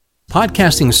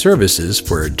Podcasting services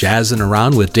for Jazzin'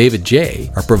 Around with David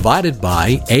Jaye are provided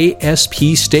by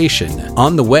ASP Station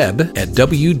on the web at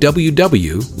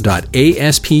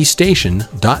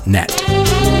www.aspstation.net.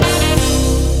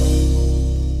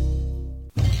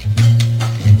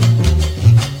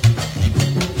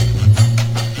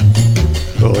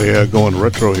 Oh yeah, going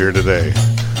retro here today.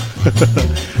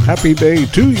 Happy day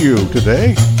to you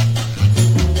today.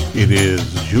 It is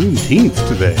Juneteenth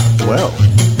today. Well,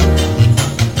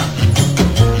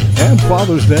 and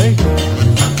Father's Day.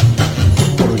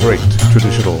 One of the great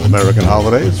traditional American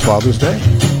holidays, Father's Day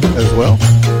as well.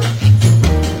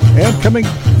 And coming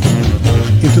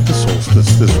into the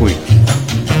solstice this week.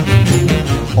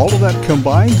 All of that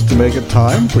combines to make it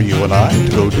time for you and I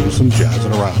to go do some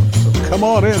jazzing around. So come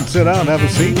on in, sit down, have a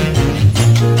seat.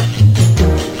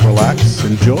 Relax,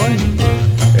 enjoy,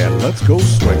 and let's go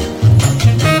swinging.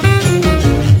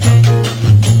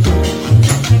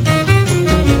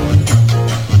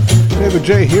 David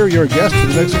Jaye here, your guest for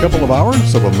the next couple of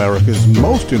hours of America's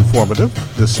most informative,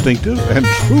 distinctive, and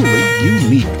truly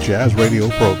unique jazz radio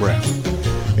program.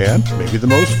 And maybe the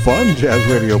most fun jazz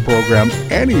radio program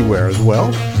anywhere as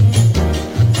well.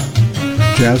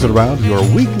 Jazzin' Around, your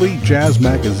weekly jazz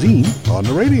magazine on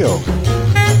the radio.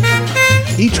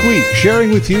 Each week,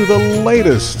 sharing with you the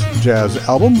latest jazz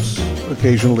albums,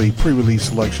 occasionally pre-release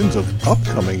selections of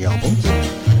upcoming albums,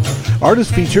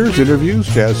 artist features, interviews,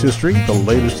 jazz history, the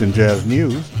latest in jazz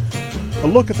news, a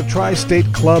look at the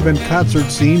tri-state club and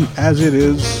concert scene as it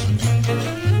is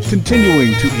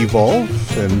continuing to evolve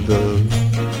and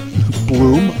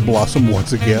blossom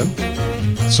once again,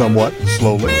 somewhat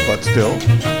slowly, but still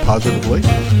positively,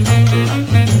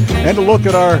 and a look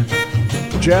at our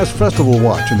Jazz Festival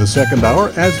Watch in the second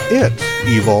hour as it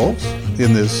evolves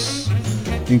in this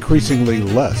increasingly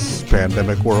less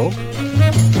pandemic world.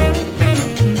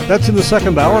 That's in the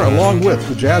second hour, along with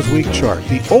the JazzWeek chart,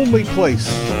 the only place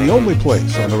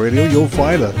on the radio you'll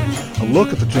find a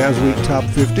look at the JazzWeek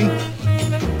Top-50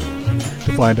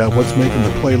 to find out what's making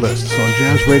the playlists on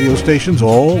jazz radio stations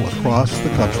all across the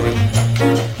country.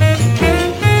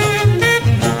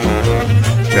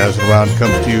 Jazzin' Around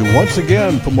comes to you once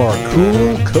again from our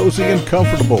cool, cozy, and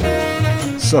comfortable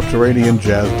subterranean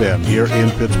jazz den here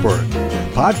in Pittsburgh.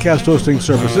 Podcast hosting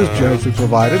services generously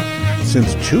provided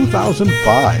since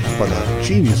 2005 by the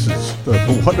geniuses, the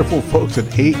wonderful folks at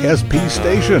ASP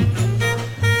Station.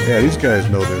 Yeah, these guys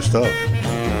know their stuff.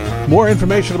 More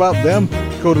information about them,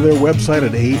 go to their website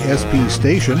at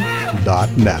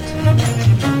aspstation.net.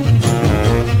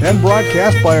 And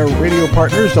broadcast by our radio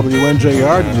partners,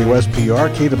 WNJR, WSPR,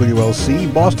 KWLC,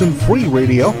 Boston Free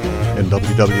Radio, and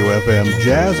WWFM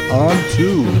Jazz on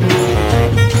Tube.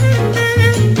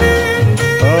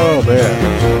 Oh, man.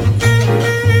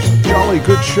 Jolly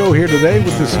good show here today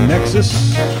with this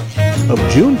nexus of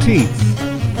Juneteenth,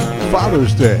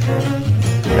 Father's Day,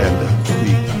 and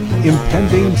the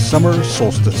impending summer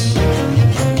solstice.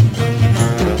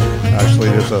 Actually,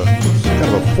 there's a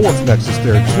kind of a fourth nexus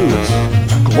there, too. It's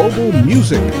Global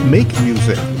Make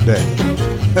Music Day.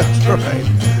 That's right.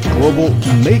 Global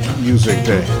Make Music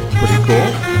Day. Pretty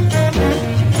cool.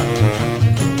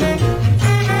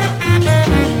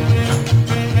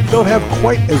 Don't have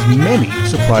quite as many,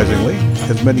 surprisingly,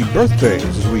 as many birthdays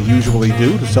as we usually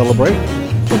do to celebrate,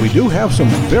 but we do have some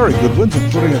very good ones,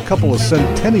 including a couple of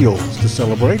centennials to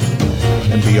celebrate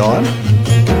and beyond.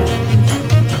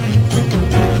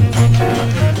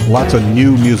 Lots of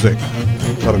new music,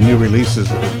 a lot of new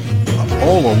releases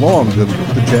all along the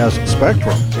jazz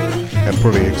spectrum, and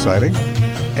pretty exciting.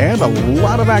 And a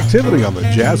lot of activity on the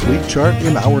JazzWeek chart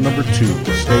in hour number 2.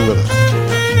 Stay with us.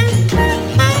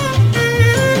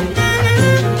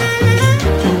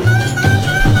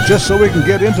 Just so we can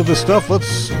get into the stuff,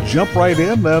 let's jump right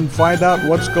in and find out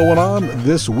what's going on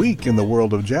this week in the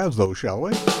world of jazz, though, shall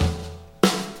we?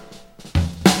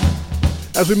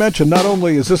 As we mentioned, not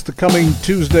only is this the coming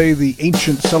Tuesday the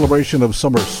ancient celebration of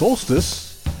summer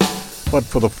solstice, but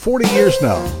for the 40 years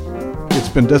now, it's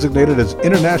been designated as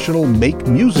International Make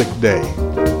Music Day.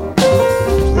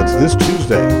 So that's this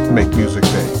Tuesday, Make Music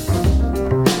Day.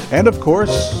 And of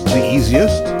course, the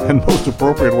easiest and most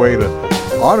appropriate way to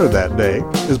honor that day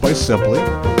is by simply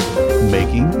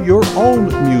making your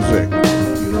own music.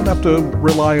 You don't have to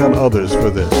rely on others for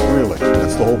this, really.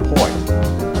 That's the whole point.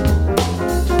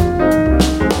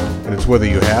 And it's whether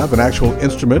you have an actual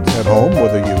instrument at home,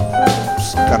 whether you've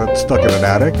got it stuck in an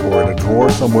attic or in a drawer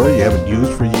somewhere you haven't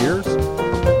used for years,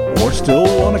 or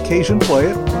still on occasion play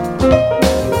it,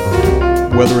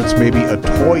 whether it's maybe a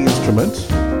toy instrument,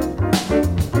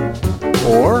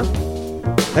 or,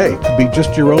 hey, it could be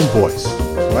just your own voice,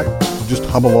 right? Just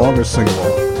hum along or sing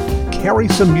along. carry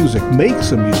some music, make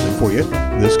some music for you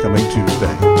this coming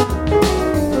Tuesday.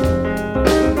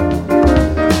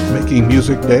 Making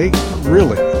Music Day,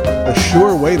 really a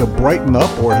sure way to brighten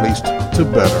up, or at least to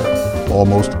better,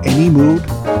 almost any mood,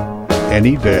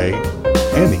 any day,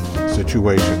 any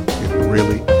situation. It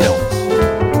really helps.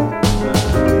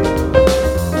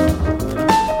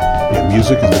 Yeah,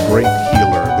 music is the great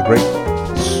healer, the great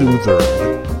soother,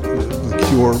 the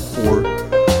cure for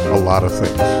a lot of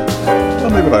things. Well,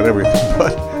 maybe not everything,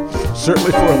 but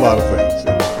certainly for a lot of things.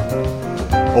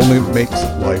 It only makes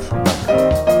life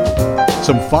better.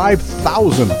 Some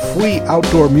 5,000 free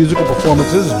outdoor musical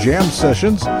performances, jam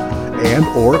sessions, and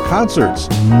or concerts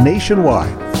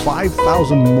nationwide.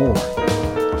 5,000 more.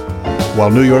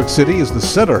 While New York City is the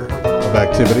center of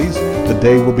activities, the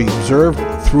day will be observed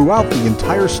throughout the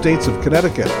entire states of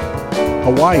Connecticut,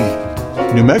 Hawaii,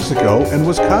 New Mexico, and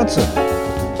Wisconsin.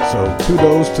 So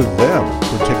kudos to them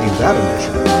for taking that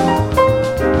initiative.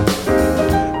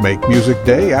 Make Music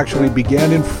Day actually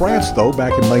began in France, though,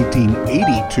 back in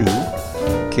 1982.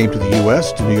 Came to the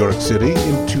U.S., to New York City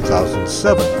in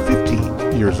 2007,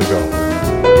 15 years ago.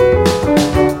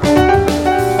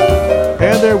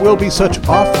 And there will be such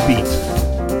offbeat,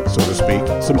 so to speak,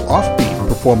 some offbeat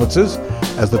performances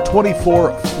as the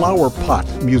 24 Flower Pot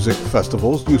Music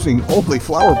Festivals, using only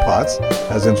flower pots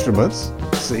as instruments.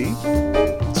 See?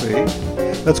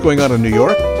 That's going on in New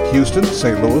York, Houston,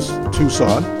 St. Louis,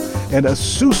 Tucson, and a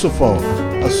sousaphone,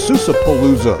 a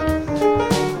Sousapalooza,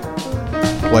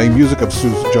 playing music of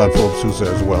John Philip Sousa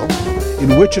as well,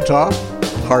 in Wichita,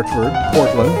 Hartford,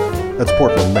 Portland, that's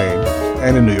Portland, Maine,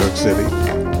 and in New York City.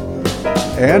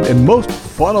 And in most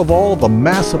fun of all, the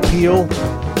mass appeal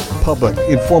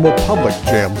informal public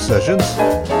jam sessions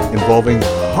involving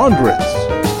hundreds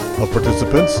of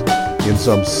participants in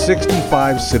some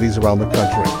 65 cities around the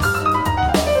country.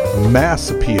 Mass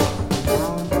appeal.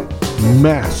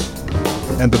 Mass.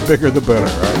 And the bigger the better,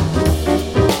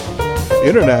 right?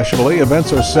 Internationally,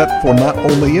 events are set for not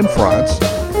only in France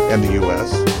and the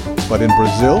U.S., but in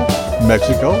Brazil,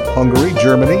 Mexico, Hungary,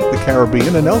 Germany, the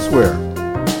Caribbean, and elsewhere.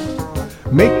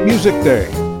 Make Music Day,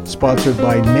 sponsored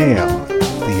by NAMM,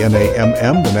 the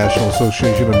NAMM, the National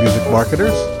Association of Music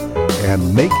Marketers,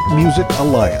 and Make Music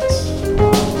Alliance.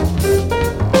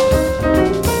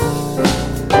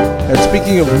 And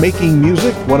speaking of making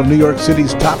music, one of New York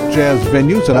City's top jazz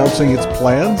venues announcing its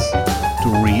plans to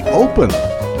reopen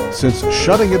since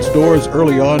shutting its doors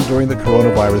early on during the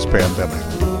coronavirus pandemic.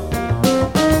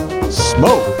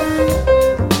 Smoke.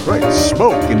 Right,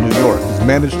 Smoke in New York has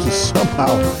managed to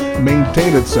somehow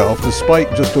maintain itself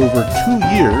despite just over 2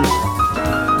 years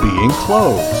being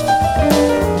closed.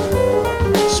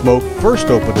 Smoke first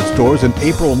opened its doors in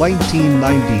April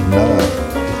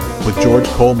 1999 with George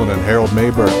Coleman and Harold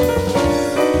Mayberg.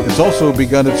 It's also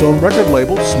begun its own record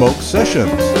label, Smoke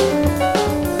Sessions.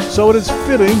 So it is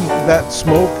fitting that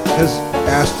Smoke has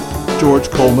asked George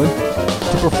Coleman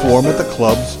to perform at the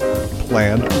club's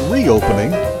planned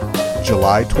reopening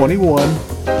July 21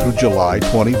 through July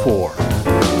 24.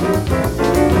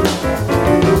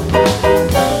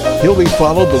 He'll be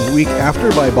followed the week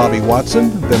after by Bobby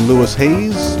Watson, then Louis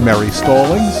Hayes, Mary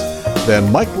Stallings,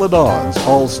 then Mike Ladon's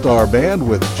all-star band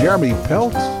with Jeremy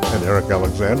Pelt and Eric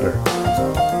Alexander.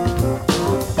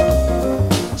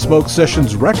 Smoke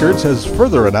Sessions Records has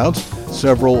further announced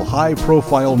several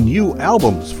high-profile new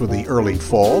albums for the early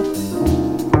fall.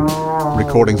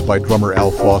 Recordings by drummer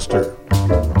Al Foster,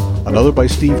 another by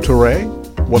Steve Turre,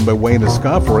 one by Wayne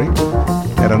Escoffery,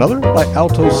 and another by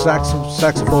alto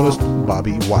saxophonist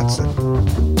Bobby Watson.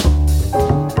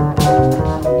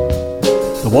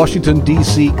 The Washington,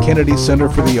 D.C. Kennedy Center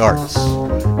for the Arts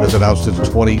has announced its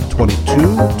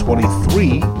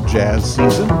 2022-23 jazz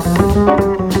season.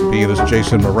 Pianist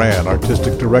Jason Moran,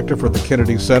 artistic director for the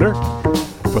Kennedy Center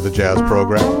for the jazz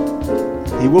program.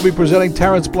 He will be presenting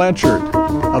Terrence Blanchard,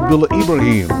 Abdullah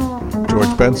Ibrahim,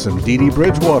 George Benson, Dee Dee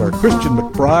Bridgewater, Christian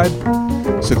McBride,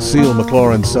 Cecile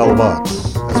McLaurin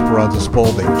Salvants, Esperanza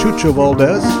Spalding, Chucho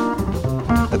Valdez,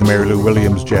 at the Mary Lou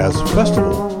Williams Jazz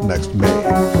Festival next May.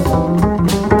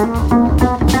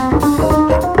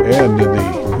 And in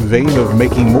the vein of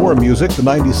making more music, the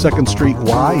 92nd Street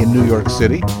Y in New York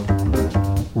City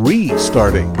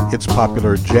restarting its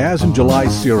popular Jazz in July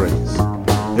series.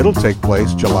 It'll take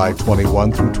place July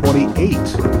 21 through 28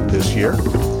 this year,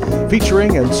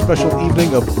 featuring a special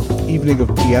evening of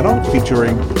piano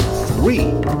featuring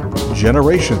 3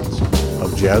 generations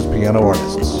of jazz piano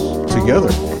artists.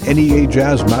 Together, NEA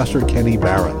Jazz Master Kenny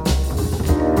Barron,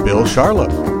 Bill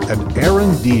Charlotte, and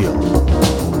Aaron Deal.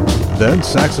 Then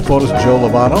saxophonist Joe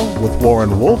Lovano with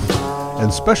Warren Wolf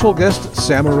and special guest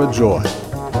Samara Joy.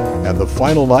 And the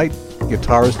final night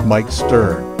guitarist Mike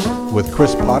Stern, with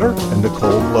Chris Potter and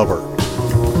Nicole Glover.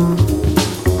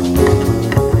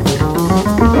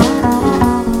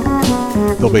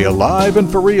 There'll be a live and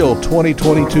for real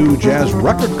 2022 Jazz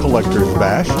Record Collectors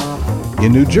Bash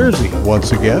in New Jersey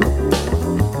once again.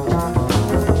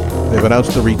 They've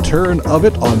announced the return of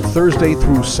it on Thursday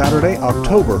through Saturday,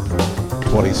 October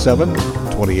 27,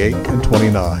 28, and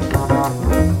 29.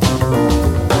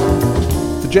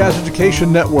 The Jazz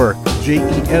Education Network,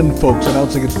 JEN folks,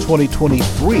 announcing its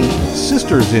 2023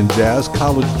 Sisters in Jazz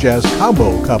College Jazz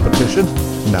Combo competition,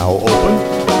 now open.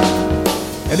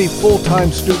 Any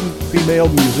full-time student female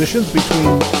musicians between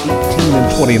 18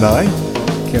 and 29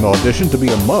 can audition to be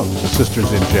among the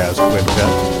Sisters in Jazz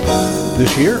Quintet,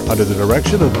 this year under the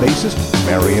direction of bassist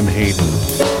Marion Hayden.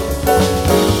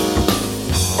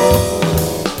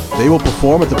 They will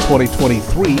perform at the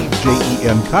 2023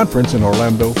 JEN Conference in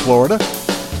Orlando, Florida,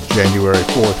 January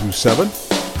 4 through 7,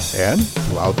 and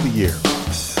throughout the year.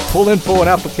 Full info and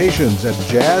applications at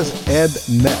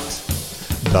jazzednet.org.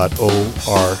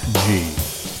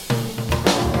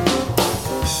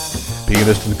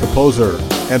 Pianist and composer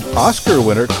and Oscar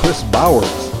winner Chris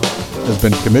Bowers has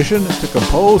been commissioned to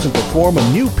compose and perform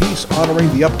a new piece honoring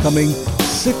the upcoming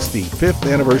 65th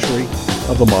anniversary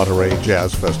of the Monterey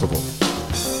Jazz Festival.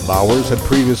 Bowers had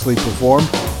previously performed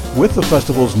with the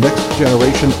festival's Next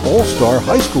Generation All-Star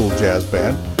High School Jazz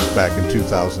Band back in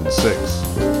 2006.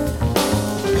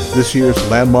 This year's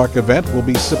landmark event will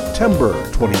be September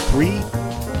 23,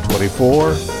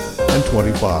 24, and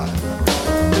 25.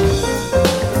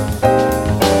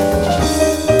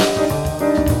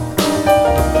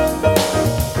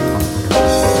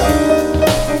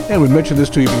 And we mentioned this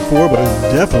to you before, but it's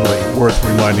definitely worth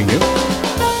reminding you.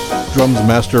 Drums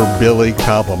master Billy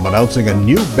Cobham announcing a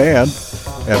new band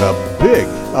and a big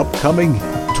upcoming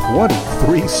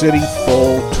 23-city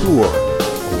fall tour,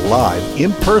 a live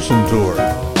in-person tour.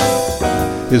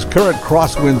 His current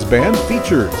Crosswinds band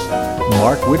features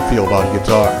Mark Whitfield on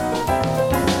guitar.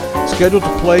 Scheduled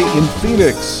to play in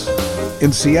Phoenix,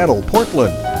 in Seattle,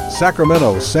 Portland,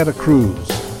 Sacramento, Santa Cruz,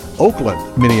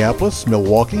 Oakland, Minneapolis,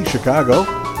 Milwaukee, Chicago,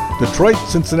 Detroit,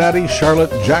 Cincinnati,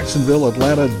 Charlotte, Jacksonville,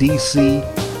 Atlanta, D.C.,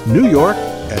 New York,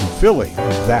 and Philly.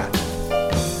 That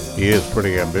is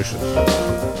pretty ambitious.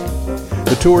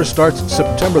 The tour starts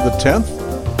September the 10th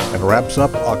and wraps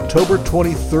up October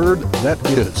 23rd. That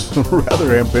is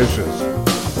rather ambitious.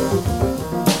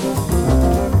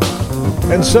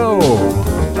 And so,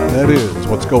 that is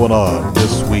what's going on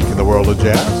this week in the world of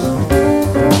jazz.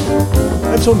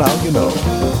 And so now you know.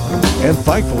 And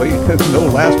thankfully, no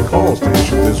last calls to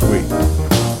issue this week.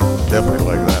 Definitely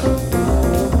like that.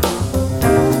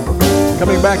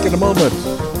 Coming back in a moment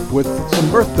with some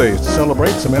birthdays to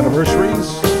celebrate, some anniversaries.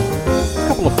 A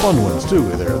couple of fun ones, too,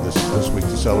 there this week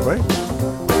to celebrate.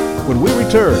 When we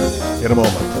return in a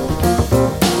moment.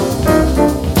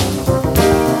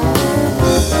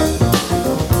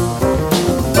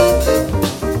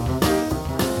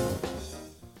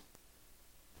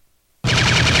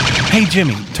 Hey,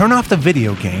 Jimmy, turn off the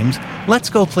video games. Let's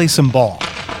go play some ball.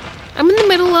 I'm in the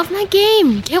middle of my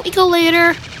game. Can't we go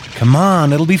later? Come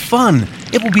on, it'll be fun.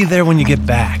 It will be there when you get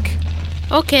back.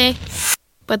 Okay,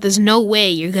 but there's no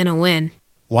way you're gonna win.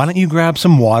 Why don't you grab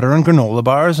some water and granola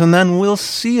bars, and then we'll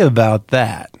see about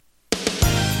that.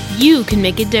 You can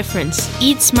make a difference.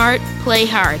 Eat smart, play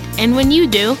hard. And when you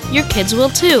do, your kids will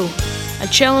too. A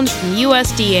challenge from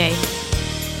USDA.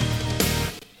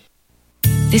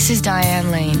 This is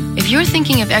Diane Lane. If you're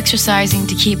thinking of exercising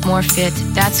to keep more fit,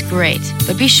 that's great.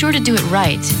 But be sure to do it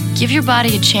right. Give your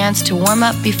body a chance to warm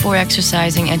up before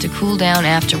exercising and to cool down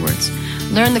afterwards.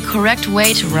 Learn the correct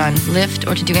way to run, lift,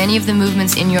 or to do any of the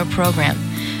movements in your program.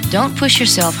 Don't push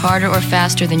yourself harder or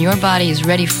faster than your body is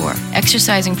ready for.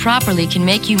 Exercising properly can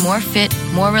make you more fit,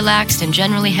 more relaxed, and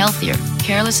generally healthier.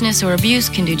 Carelessness or abuse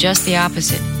can do just the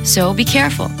opposite. So be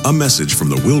careful. A message from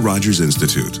the Will Rogers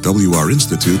Institute,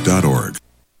 wrinstitute.org.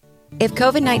 If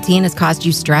COVID-19 has caused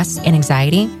you stress and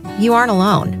anxiety, you aren't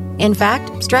alone. In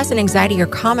fact, stress and anxiety are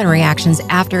common reactions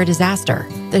after a disaster.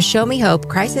 The Show Me Hope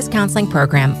Crisis Counseling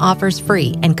Program offers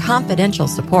free and confidential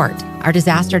support. Our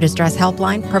Disaster Distress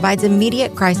Helpline provides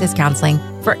immediate crisis counseling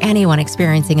for anyone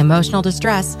experiencing emotional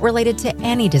distress related to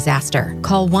any disaster.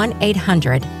 Call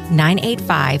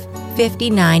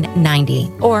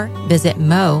 1-800-985-5990 or visit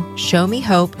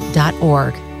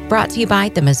moshowmehope.org. Brought to you by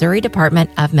the Missouri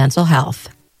Department of Mental Health.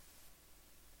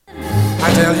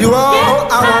 I tell you all,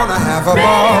 I wanna have a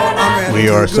ball. We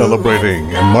are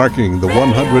celebrating and marking the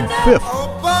 105th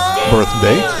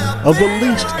birthday of the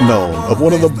least known, of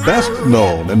one of the best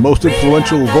known and most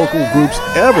influential vocal groups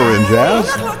ever in jazz,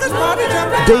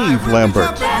 Dave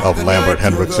Lambert of Lambert,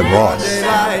 Hendricks, and Ross.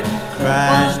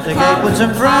 Crashed the gate with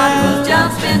some friends.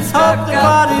 Hope the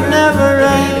party never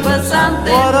ends.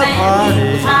 What a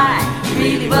party.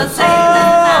 Really was sailing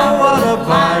oh, what a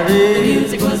party. The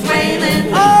music was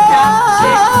wailing. We got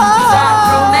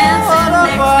romancing.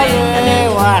 Next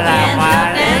thing what a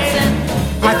party.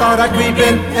 I thought I'd creep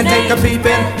in and take a peep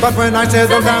in, but when I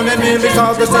settled down and really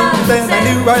saw the scene, then I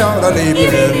knew I ought to leave He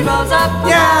it really in. rose up.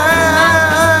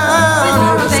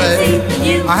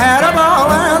 I had a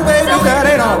ball and baby, that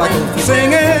ain't all I do for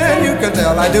singing. You can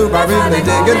tell I do by really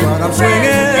digging what I'm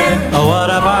swinging. Oh,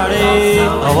 what a party,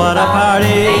 oh, what a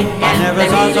party. I never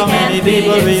saw so many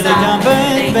people really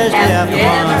jumping, especially after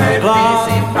 1 o'clock.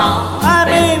 I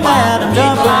mean, I had them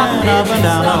jumping up and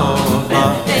down the whole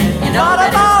block. What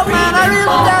a ball, man, I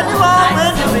really tell you all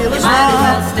when you feel the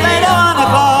snow. Later 1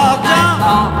 o'clock,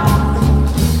 jump.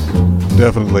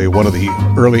 Definitely one of the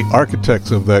early architects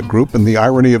of that group, and the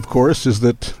irony, of course, is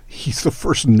that he's the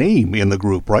first name in the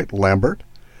group, right? Lambert,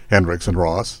 Hendricks, and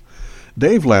Ross.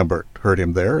 Dave Lambert, heard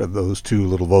him there, those two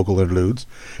little vocal interludes.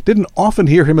 Didn't often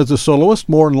hear him as a soloist.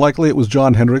 More than likely it was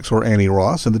John Hendricks or Annie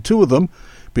Ross, and the two of them,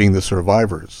 being the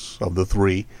survivors of the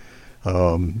three,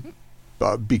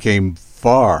 became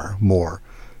far more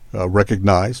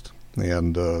recognized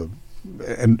and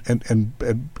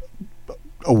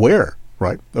aware,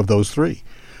 right, of those three.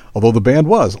 Although the band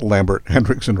was Lambert,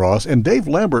 Hendricks, and Ross, and Dave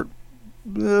Lambert,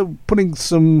 putting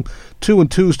some two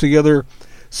and twos together,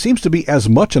 seems to be as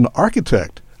much an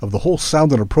architect of the whole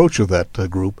sound and approach of that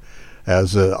group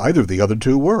as either of the other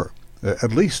two were,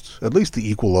 at least the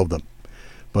equal of them.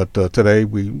 But today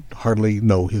we hardly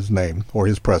know his name or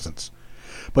his presence.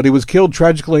 But he was killed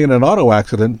tragically in an auto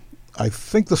accident. I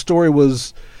think the story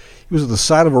was he was at the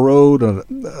side of a road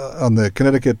on the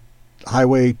Connecticut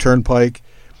Highway Turnpike,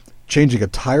 changing a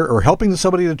tire or helping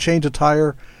somebody to change a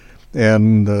tire,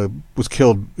 and was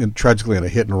killed tragically in a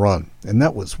hit and run. And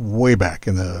that was way back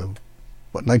in the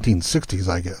 1960s,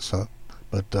 I guess. Huh?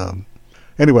 But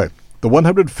anyway, the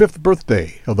 105th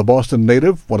birthday of the Boston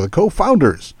native, one of the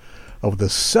co-founders of the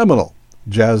seminal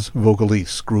jazz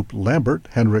vocalese group Lambert,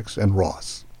 Hendricks, and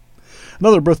Ross.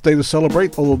 Another birthday to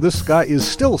celebrate, although this guy is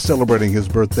still celebrating his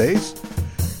birthdays,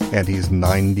 and he's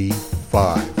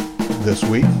 95 this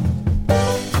week.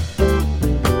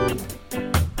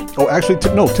 Oh, actually,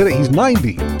 today he's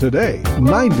 90. Today,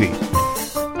 90.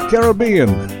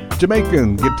 Caribbean,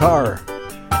 Jamaican guitar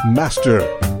master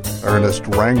Ernest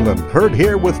Ranglin, heard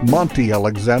here with Monty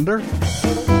Alexander.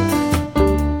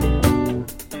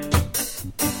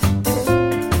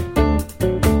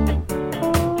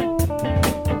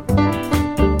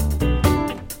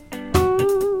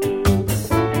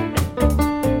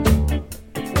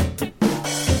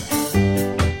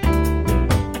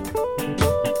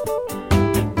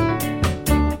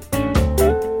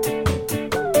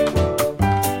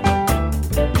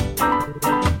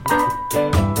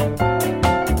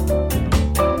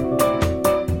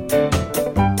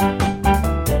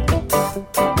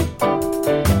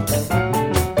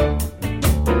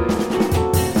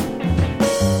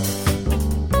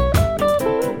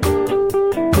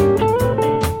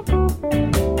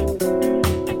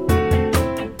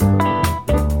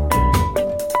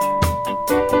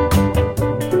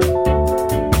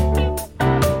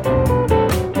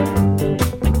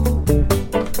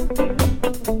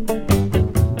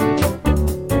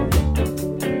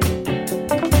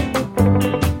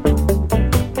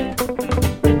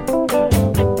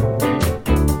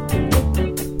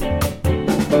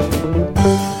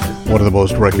 One of the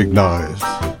most recognized,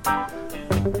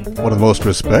 one of the most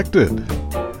respected,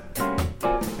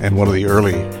 and one of the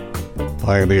early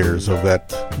pioneers of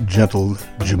that gentle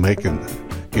Jamaican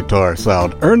guitar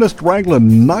sound. Ernest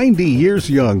Ranglin, 90 years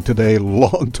young today,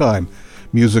 longtime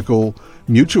musical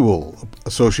mutual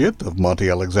associate of Monty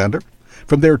Alexander,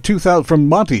 from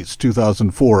Monty's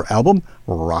 2004 album,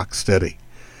 Rock Steady.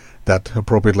 That,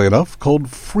 appropriately enough, called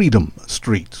Freedom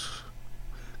Street.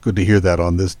 Good to hear that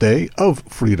on this day of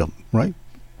freedom, right?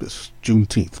 This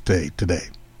Juneteenth day today.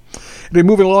 Anyway,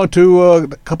 moving along to a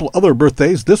couple other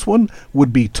birthdays. This one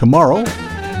would be tomorrow.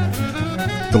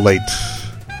 The late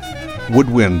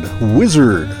woodwind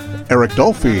wizard Eric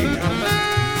Dolphy.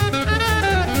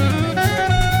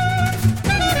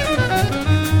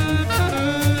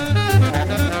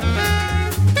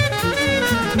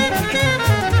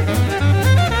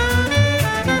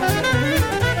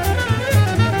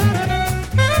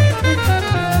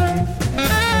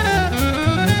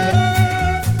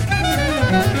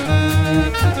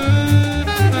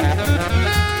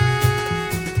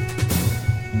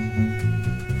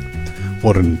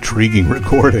 What an intriguing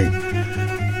recording.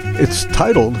 It's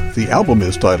titled, the album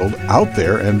is titled, Out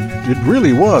There, and it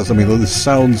really was. I mean, this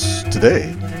sounds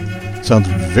today, sounds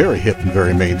very hip and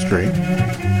very mainstream.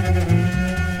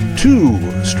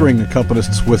 2 string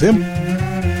accompanists with him,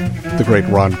 the great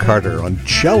Ron Carter on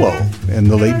cello, and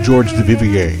the late George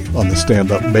Duvivier on the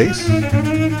stand-up bass,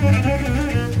 and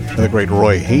the great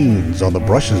Roy Haynes on the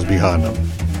brushes behind him.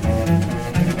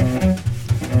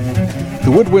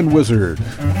 The Woodwind Wizard,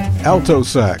 alto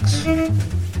sax,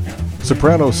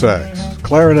 soprano sax,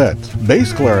 clarinet,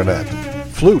 bass clarinet,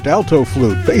 flute, alto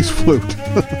flute, bass flute.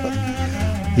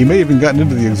 He may have even gotten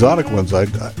into the exotic ones, I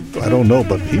don't know,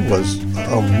 but he was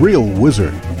a real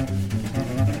wizard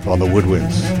on the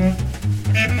woodwinds.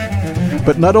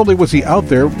 But not only was he out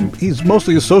there, he's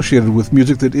mostly associated with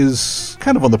music that is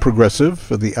kind of on the progressive,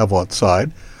 the avant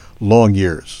side. Long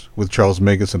years with Charles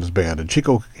Mingus and his band, and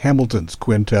Chico Hamilton's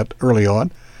quintet early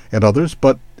on, and others,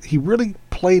 but he really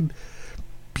played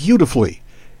beautifully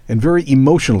and very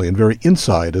emotionally and very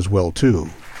inside as well, too.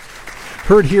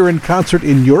 Heard here in concert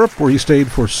in Europe, where he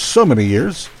stayed for so many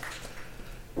years.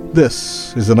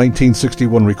 This is a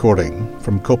 1961 recording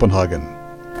from Copenhagen.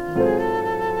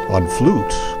 On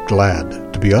flute,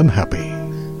 Glad to Be Unhappy.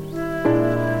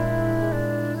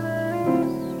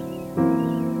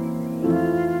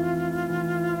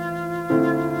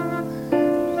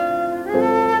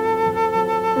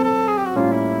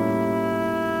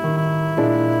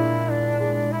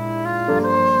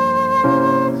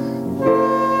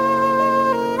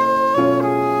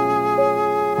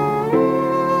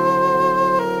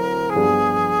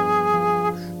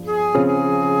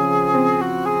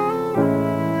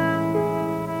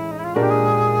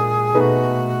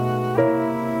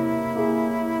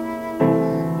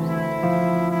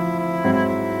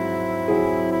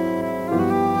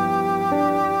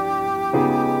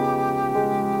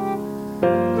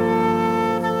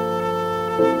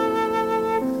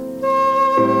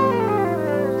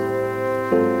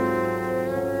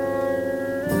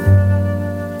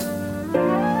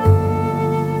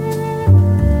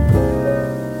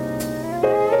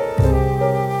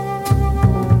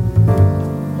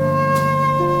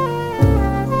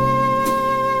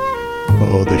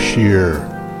 Sheer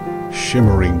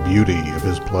shimmering beauty of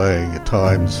his playing, at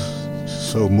times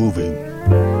so moving.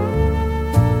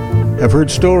 I've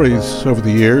heard stories over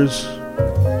the years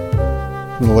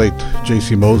from the late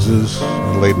J.C. Moses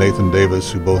and the late Nathan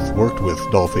Davis, who both worked with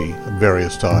Dolphy at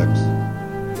various times,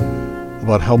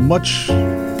 about how much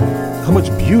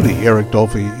beauty Eric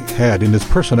Dolphy had in his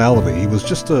personality. He was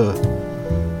just a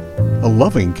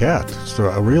loving cat, just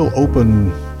a real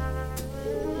open,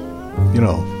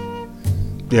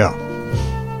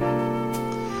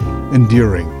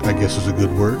 endearing, I guess is a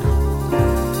good word.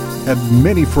 Had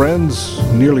many friends,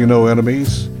 nearly no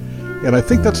enemies, and I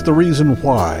think that's the reason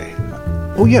why.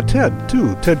 Oh yeah, Ted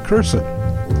Curson.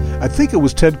 I think it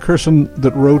was Ted Curson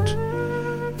that wrote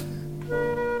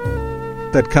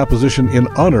that composition in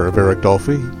honor of Eric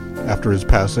Dolphy after his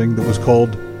passing that was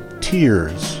called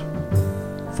Tears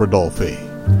for Dolphy.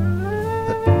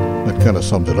 That kind of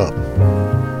sums it up.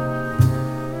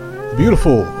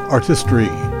 Beautiful artistry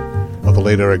of the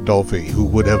late Eric Dolphy, who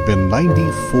would have been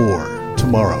 94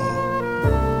 tomorrow.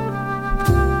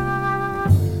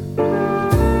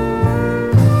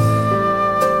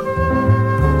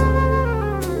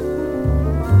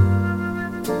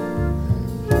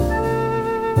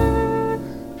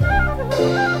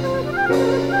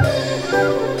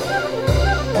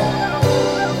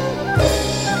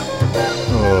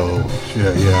 Oh,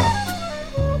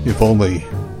 yeah.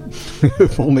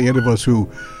 If only any of us who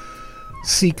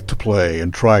seek to play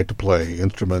and try to play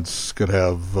instruments could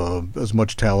have as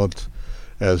much talent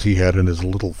as he had in his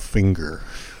little finger.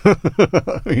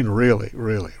 I mean, really,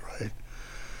 right?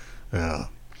 Yeah.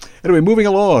 Anyway, moving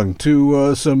along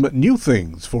to some new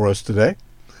things for us today.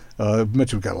 I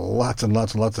mentioned we've got lots and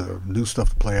lots of new stuff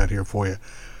to play out here for you.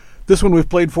 This one we've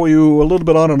played for you a little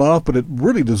bit on and off, but it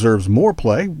really deserves more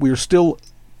play. We're still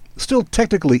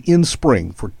technically in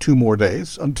spring for 2 more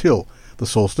days until the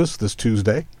solstice this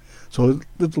Tuesday. So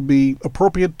it'll be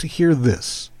appropriate to hear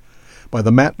this by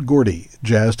the Matt Gordy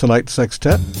Jazz Tonight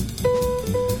Sextet.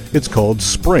 It's called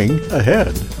Spring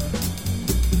Ahead.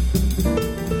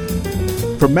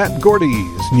 From Matt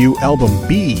Gordy's new album,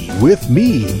 Be With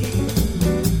Me.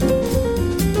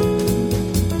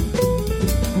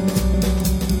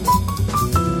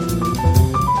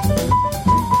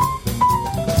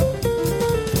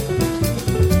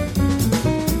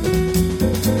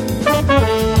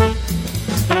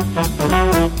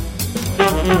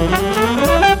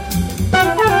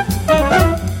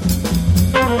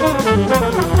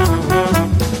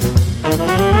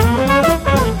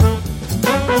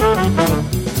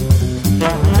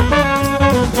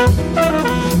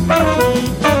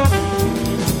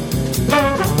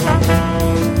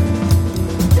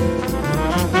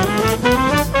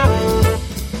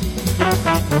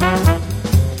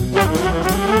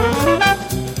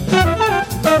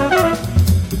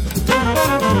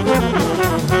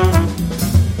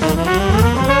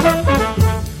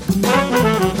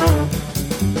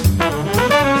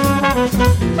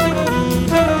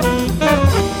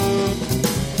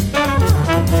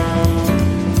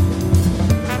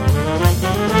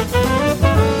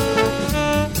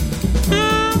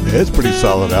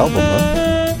 solid album,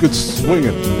 huh? Good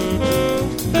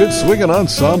swinging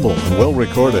ensemble and well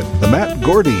recorded. The Matt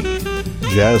Gordy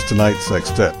Jazz Tonight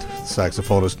Sextet.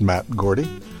 Saxophonist Matt Gordy.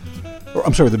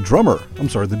 The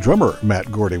drummer Matt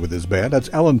Gordy with his band. That's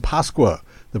Alan Pasqua,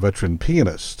 the veteran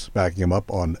pianist, backing him up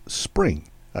on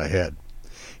Spring Ahead.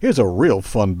 Here's a real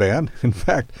fun band. In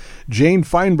fact, Jane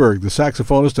Feinberg, the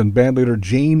saxophonist and bandleader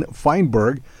Jane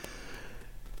Feinberg,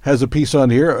 has a piece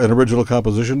on here, an original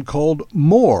composition called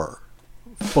More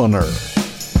Funner.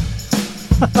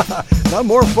 Not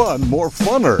more fun, more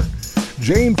funner.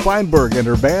 Jane Feinberg and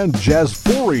her band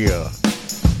Jazzphoria.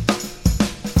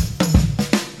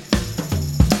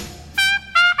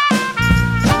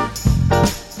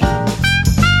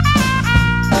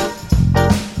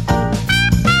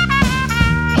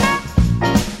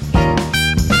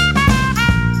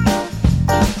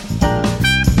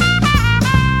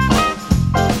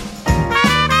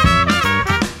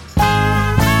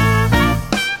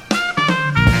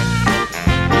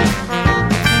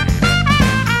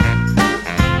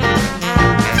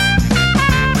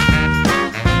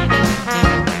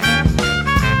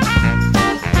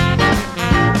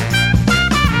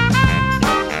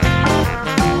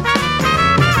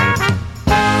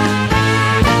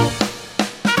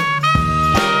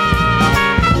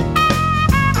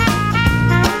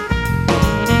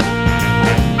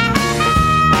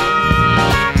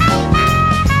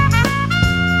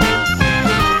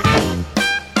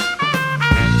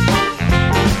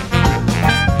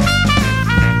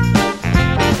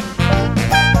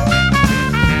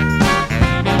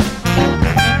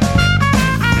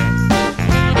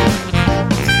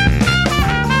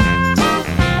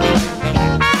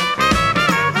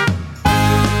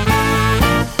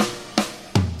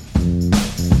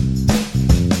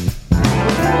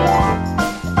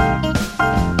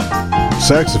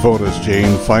 Saxophonist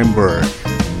Jane Feinberg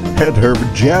had her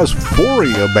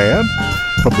Jazzphoria band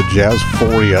from the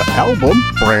Jazzphoria album,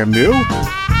 brand new.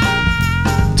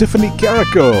 Tiffany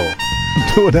Carico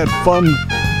doing that fun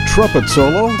trumpet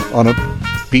solo on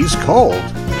a piece called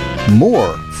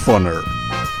More Funner.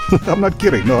 I'm not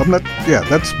kidding. No, I'm not. Yeah,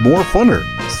 that's More Funner.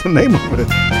 It's the name of it.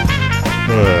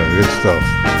 Good stuff.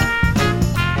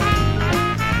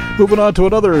 Moving on to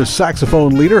another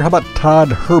saxophone leader. How about Todd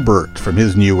Herbert from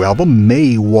his new album,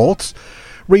 May Waltz,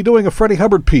 redoing a Freddie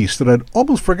Hubbard piece that I'd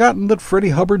almost forgotten that Freddie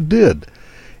Hubbard did.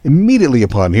 Immediately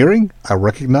upon hearing, I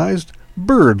recognized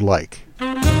Bird-Like.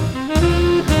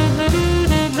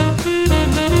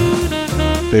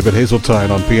 David Hazeltine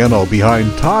on piano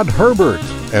behind Todd Herbert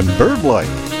and Bird-Like.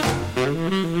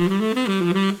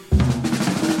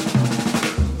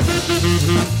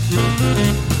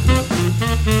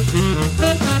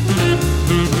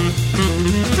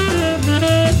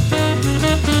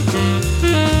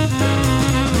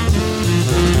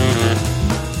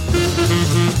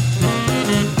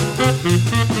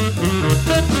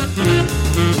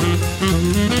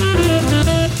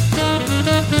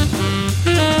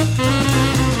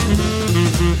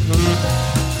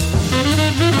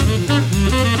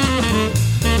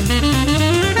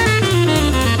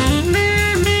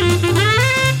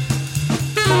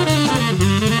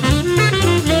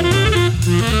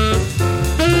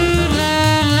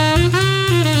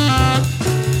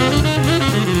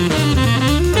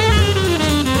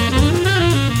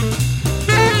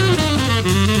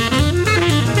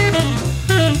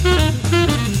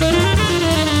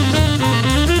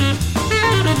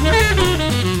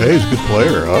 Hey, he's a good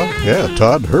player, huh? Yeah,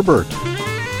 Todd Herbert.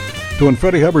 Doing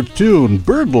Freddie Hubbard's tune,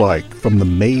 Bird-Like, from the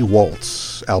May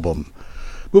Waltz album.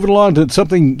 Moving along to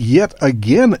something yet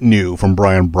again new from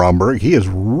Brian Bromberg. He has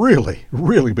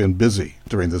really been busy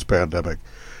during this pandemic.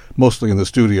 Mostly in the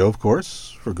studio, of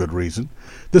course, for good reason.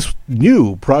 This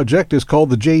new project is called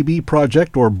the JB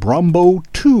Project, or Brombo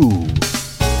 2.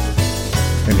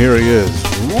 And here he is,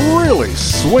 really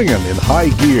swinging in high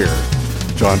gear.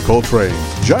 John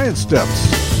Coltrane's Giant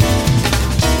Steps.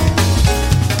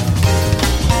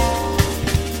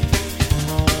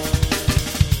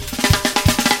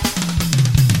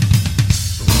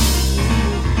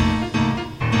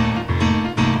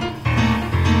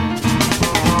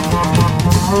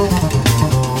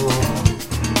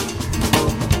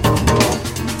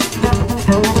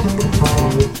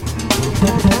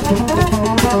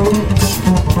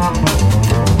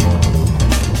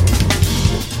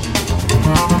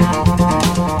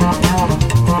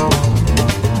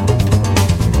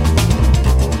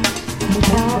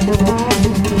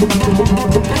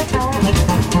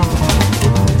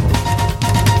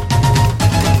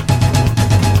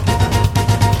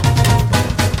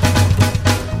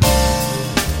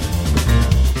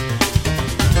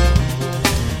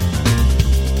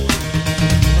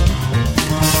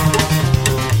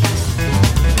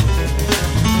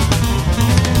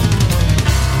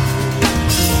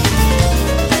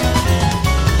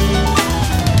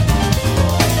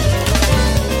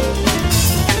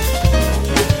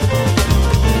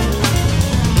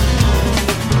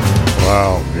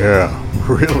 Wow, yeah,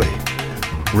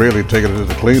 really taking it to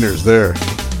the cleaners there.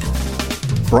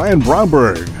 Brian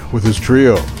Bromberg with his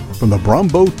trio from the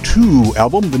Brombo 2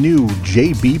 album, the new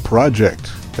JB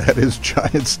Project. That is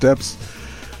Giant Steps,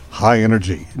 high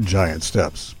energy Giant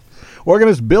Steps.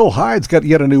 Organist Bill Hyde's got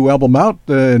yet a new album out,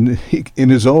 and in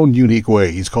his own unique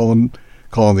way, he's calling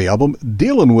the album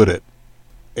 "Dealin' With It,"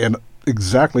 and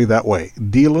exactly that way,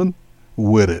 dealing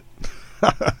with it.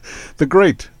 The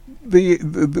great,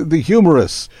 the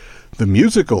humorous, the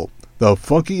musical, the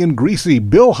funky and greasy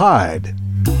Bill Hyde.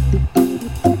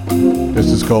 This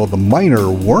is called "The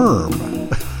Minor Worm"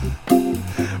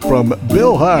 from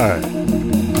Bill Hyde.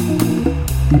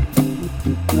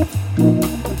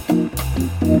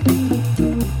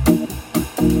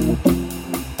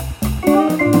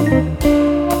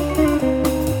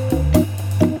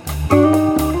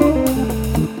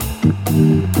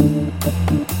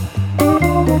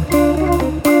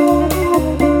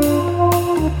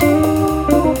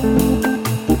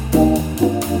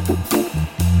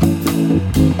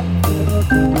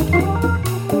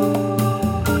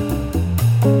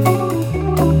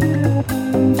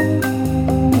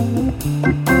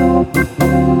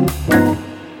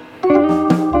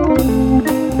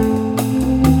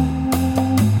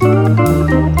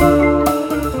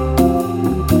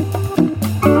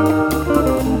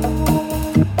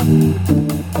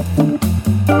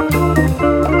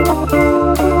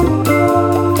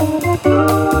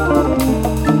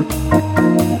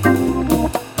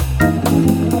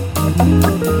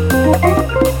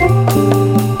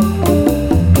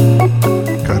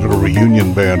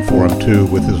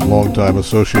 With his longtime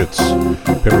associates,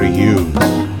 Perry Hughes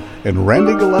and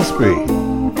Randy Gillespie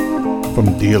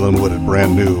from Dealin' With It,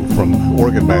 brand new from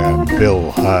organ man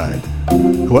Bill Hyde,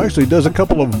 who actually does a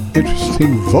couple of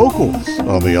interesting vocals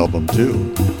on the album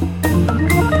too.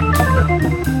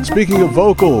 Speaking of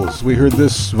vocals, we heard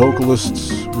this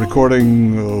vocalist's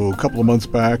recording a couple of months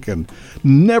back and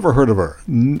never heard of her,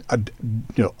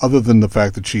 other than the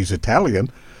fact that she's Italian.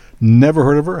 Never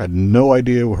heard of her, had no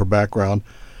idea her background.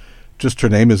 Just her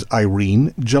name is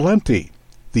Irene Gelenti.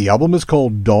 The album is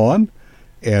called Dawn,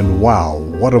 and wow,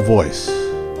 what a voice.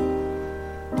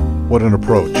 What an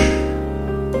approach.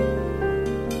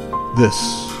 This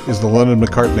is the Lennon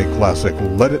McCartney classic,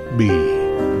 Let It Be.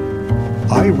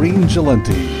 Irene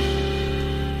Gelenti.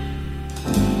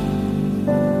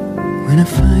 When I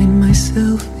find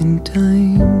myself in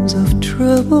times of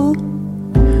trouble,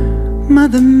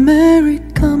 Mother Mary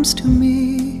comes to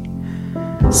me,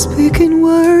 speaking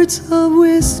words of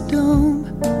wisdom,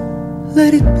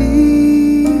 let it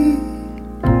be.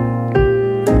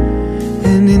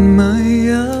 And in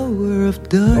my hour of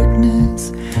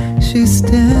darkness, she's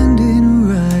standing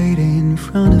right in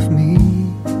front of me,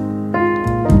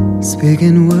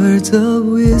 speaking words of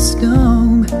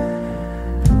wisdom,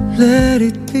 let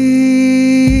it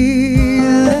be,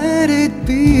 let it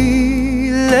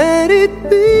be, let it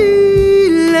be,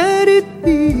 let it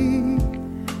be.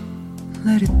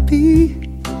 Let it be.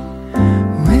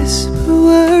 Whisper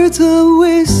words of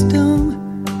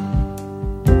wisdom,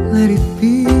 let it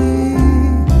be.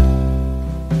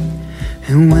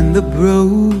 And when the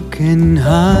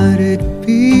broken-hearted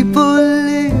people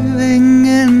living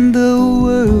in the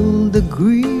world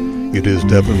agree, it is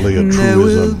definitely a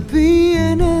truism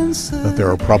that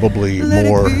there are probably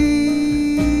more,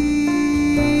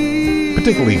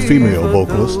 particularly female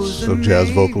vocalists, so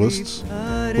jazz vocalists,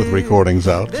 with recordings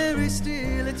out.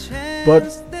 But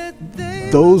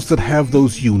those that have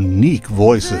those unique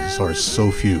voices are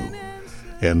so few.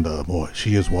 And boy,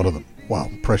 she is one of them. Wow,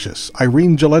 precious.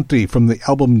 Irene Gelenti from the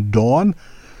album Dawn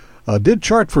did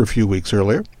chart for a few weeks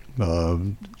earlier.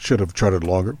 Should have charted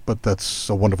longer, but that's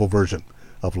a wonderful version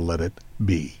of Let It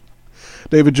Be.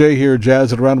 David Jaye here,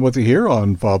 jazzing around with you here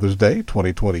on Father's Day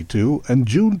 2022 and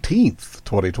Juneteenth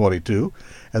 2022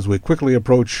 as we quickly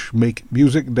approach Make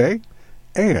Music Day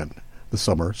and the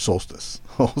summer solstice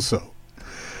also.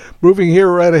 Moving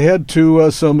here right ahead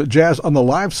to some jazz on the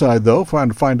live side, though, trying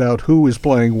to find out who is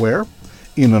playing where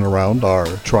in and around our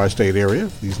tri-state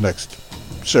area these next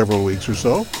several weeks or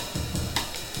so.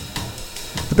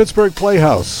 The Pittsburgh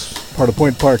Playhouse, part of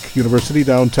Point Park University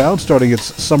downtown, starting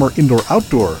its summer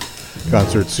indoor-outdoor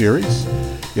concert series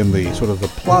in the sort of the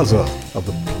plaza of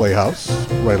the Playhouse,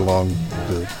 right along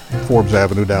the Forbes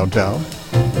Avenue downtown.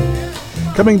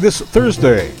 Coming this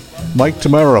Thursday, Mike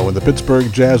Tamaro and the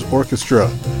Pittsburgh Jazz Orchestra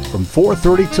from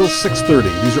 4:30 till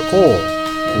 6:30. These are all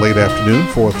late afternoon,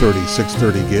 4:30,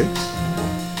 6:30 gigs.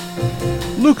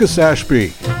 Lucas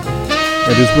Ashby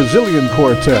and his Brazilian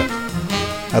Quartet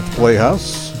at the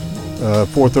Playhouse,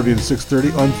 4:30 to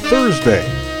 6:30 on Thursday,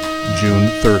 June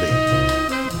 30.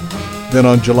 Then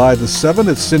on July the 7th,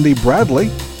 it's Cindy Bradley.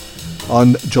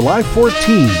 On July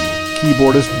 14,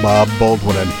 keyboardist Bob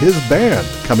Baldwin and his band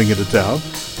coming into town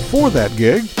for that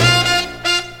gig.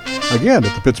 Again,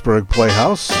 at the Pittsburgh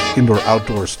Playhouse,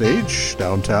 indoor-outdoor stage,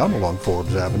 downtown along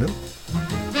Forbes Avenue.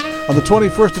 On the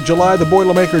 21st of July, the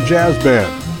Boilermaker Jazz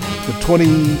Band. The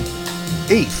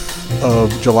 28th of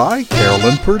July,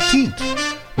 Carolyn Pertite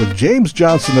with James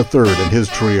Johnson III and his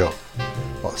trio.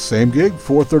 Well, same gig,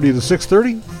 4:30 to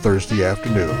 6:30, Thursday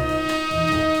afternoon.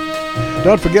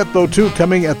 Don't forget, though, too,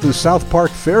 coming at the South Park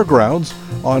Fairgrounds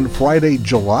on Friday,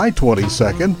 July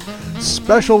 22nd,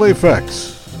 Special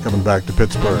Effects coming back to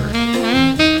Pittsburgh.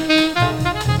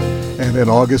 And then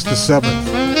August the 7th,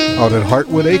 out at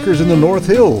Heartwood Acres in the North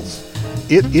Hills,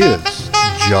 it is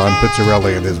John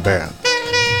Pizzarelli and his band.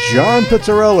 John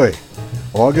Pizzarelli,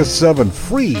 August 7th,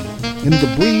 free in the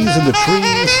breeze and the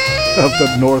trees of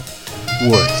the North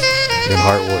Woods in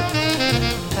Heartwood.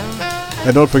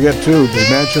 And don't forget, too, the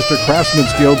Manchester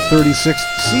Craftsmen's Guild 36th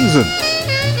season.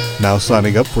 Now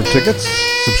signing up for tickets,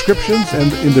 subscriptions,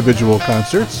 and individual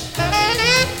concerts.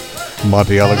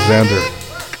 Monty Alexander,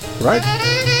 right?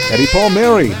 Eddie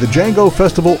Palmieri, the Django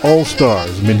Festival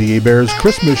All-Stars, Mindy Hebert's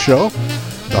Christmas Show,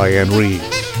 Diane Reeves,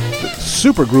 the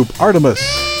supergroup Artemis,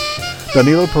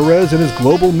 Danilo Perez and his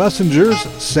Global Messengers,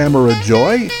 Samara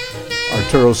Joy,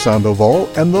 Arturo Sandoval,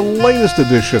 and the latest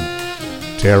edition,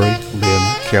 Terry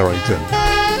Lynn Carrington.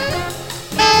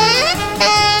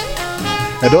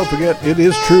 And don't forget, it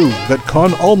is true that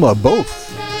Con Alma, both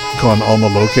Con Alma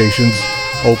locations,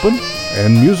 open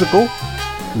and musical,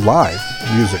 live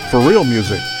music, for real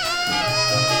music.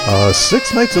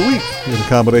 6 nights a week is a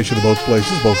combination of both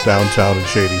places, both downtown and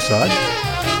Shadyside.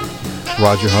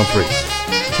 Roger Humphreys,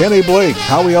 Kenny Blake,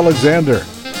 Howie Alexander,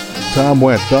 Tom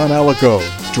Wendt, Don Alico,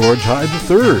 George Hyde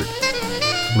III,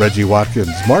 Reggie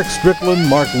Watkins, Mark Strickland,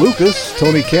 Mark Lucas,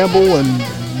 Tony Campbell, and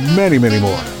many, many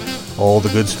more. All the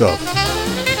good stuff.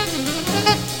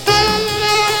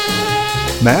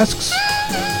 Masks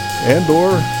and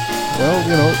or, well,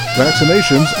 you know,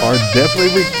 vaccinations are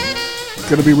definitely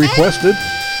going to be requested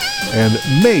and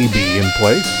may be in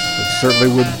place. It certainly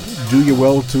would do you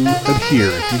well to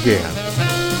adhere if you can.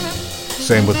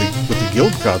 Same with the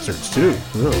Guild concerts, too.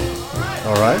 Really.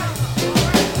 All right.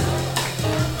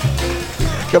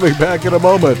 Coming back in a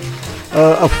moment,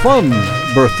 a fun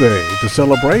birthday to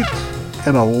celebrate,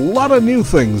 and a lot of new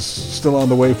things still on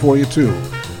the way for you, too,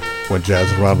 when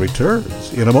Jazz Around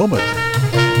returns in a moment.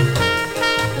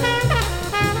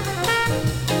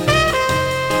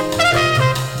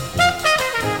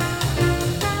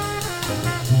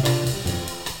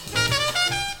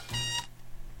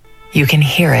 You can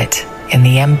hear it in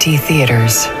the empty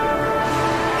theaters,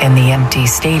 in the empty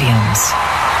stadiums.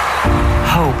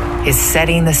 Hope is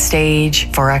setting the stage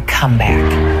for a comeback.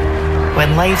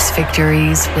 When life's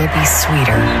victories will be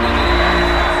sweeter,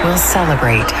 we'll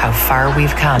celebrate how far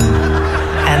we've come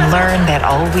and learn that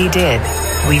all we did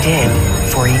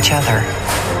for each other.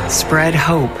 Spread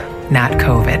hope, not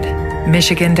COVID.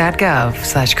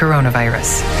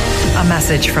 Michigan.gov/coronavirus. A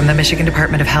message from the Michigan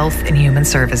Department of Health and Human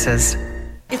Services.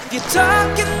 If you're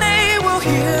talking, they will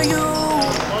hear you.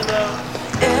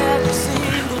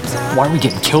 Why are we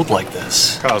getting killed like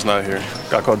this? Kyle's not here.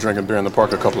 Got caught drinking beer in the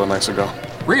park a couple of nights ago.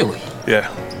 Really? Yeah.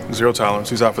 0 tolerance.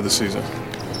 He's out for the season.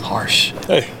 Harsh.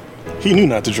 Hey, he knew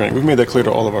not to drink. We've made that clear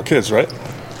to all of our kids, right?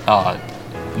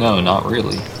 No, not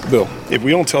really. Bill, if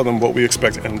we don't tell them what we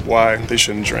expect and why they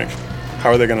shouldn't drink, how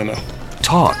are they going to know?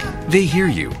 Talk. They hear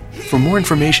you. For more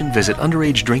information, visit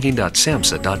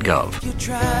underagedrinking.samhsa.gov.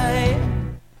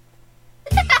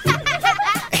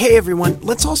 Hey everyone,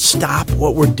 let's all stop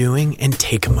what we're doing and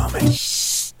take a moment.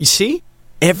 You see?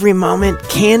 Every moment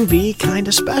can be kind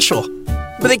of special.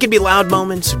 But they can be loud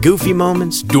moments, goofy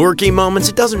moments, dorky moments,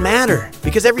 it doesn't matter.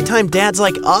 Because every time dads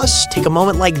like us take a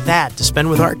moment like that to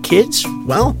spend with our kids,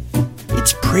 well,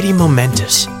 it's pretty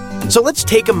momentous. So let's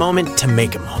take a moment to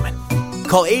make a moment.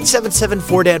 Call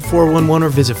 877-4DAD-411 or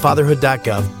visit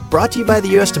fatherhood.gov. Brought to you by the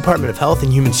U.S. Department of Health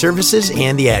and Human Services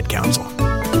and the Ad Council.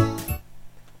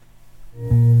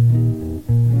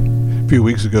 A few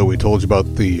weeks ago, we told you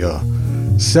about the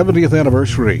 70th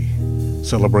anniversary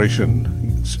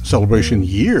celebration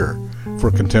year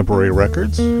for Contemporary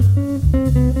Records,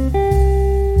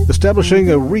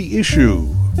 establishing a reissue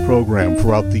program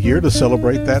throughout the year to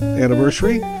celebrate that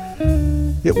anniversary.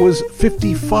 It was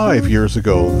 55 years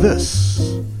ago this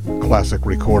classic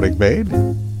recording made.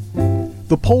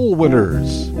 The Poll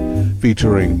Winners,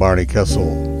 featuring Barney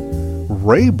Kessel,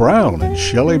 Ray Brown, and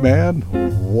Shelly Manne.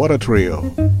 What a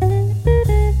trio.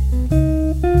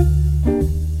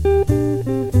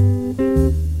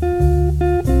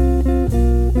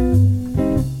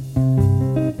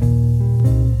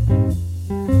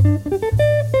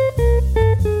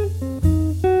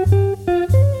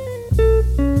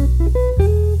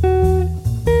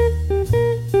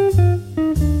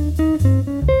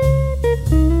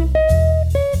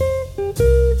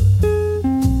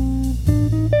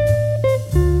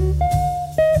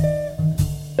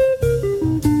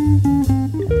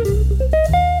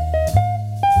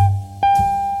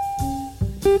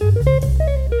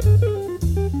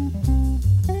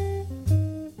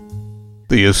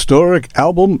 The historic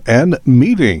album and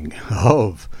meeting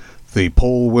of the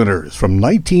poll winners from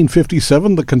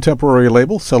 1957, the contemporary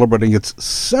label celebrating its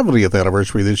 70th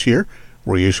anniversary this year,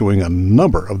 reissuing a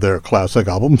number of their classic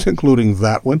albums, including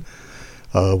that one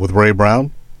with Ray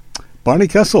Brown, Barney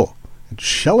Kessel, and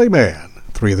Shelly Manne,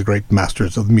 three of the great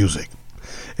masters of music.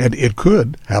 And It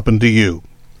Could Happen to You.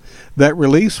 That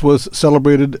release was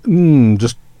celebrated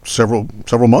just several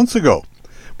months ago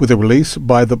with a release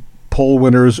by the poll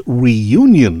winners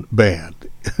reunion band,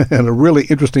 and a really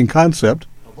interesting concept.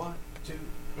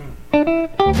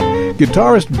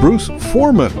 Guitarist Bruce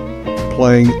Foreman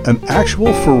playing an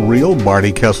actual for-real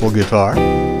Barney Kessel guitar,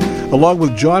 along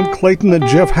with John Clayton and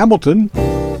Jeff Hamilton,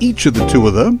 each of the two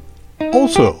of them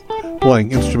also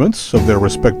playing instruments of their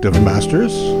respective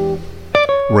masters,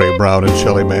 Ray Brown and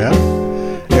Shelly Manne,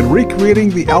 and recreating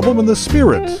the album in the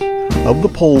spirit of the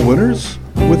poll winners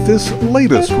with this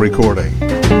latest recording.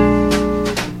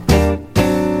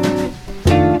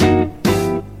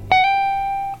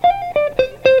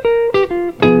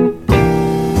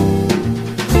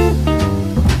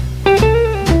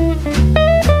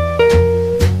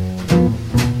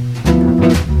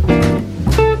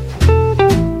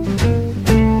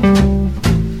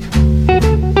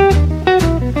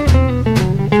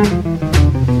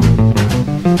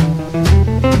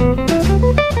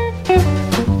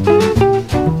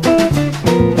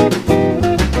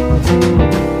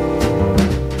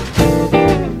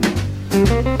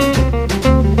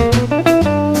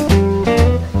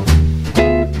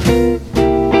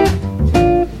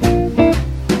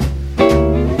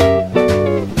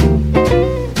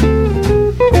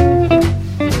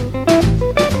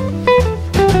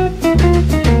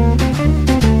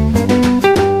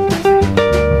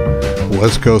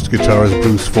 West Coast guitarist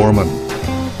Bruce Foreman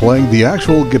playing the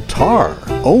actual guitar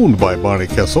owned by Barney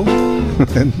Kessel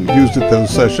and used at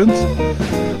those sessions,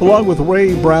 along with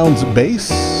Ray Brown's bass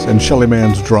and Shelly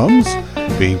Manne's drums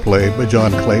being played by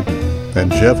John Clayton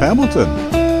and Jeff Hamilton.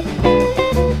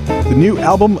 The new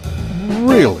album,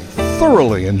 really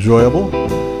thoroughly enjoyable,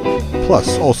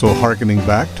 plus also hearkening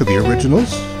back to the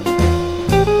originals.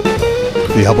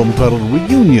 The album titled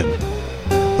Reunion,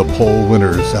 the poll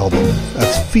winners album.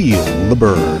 That's Feel the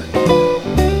Bird.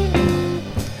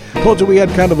 Told you we had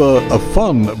kind of a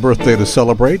fun birthday to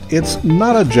celebrate. It's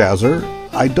not a jazzer.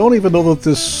 I don't even know that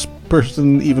this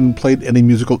person even played any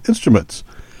musical instruments,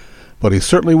 but he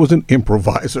certainly was an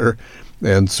improviser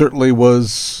and certainly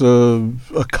was a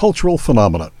cultural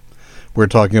phenomenon. We're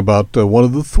talking about one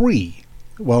of the three,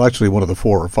 well, actually one of the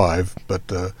four or five,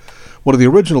 but one of the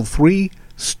original three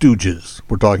Stooges.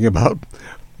 We're talking about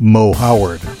Mo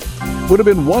Howard. Would have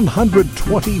been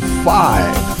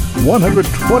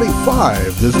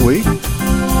 125 this week.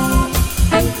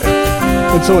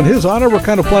 And so in his honor, we're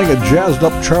kind of playing a jazzed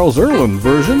up Charles Earland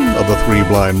version of the Three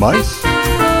Blind Mice,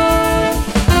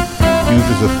 used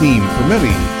as a theme for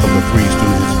many of the Three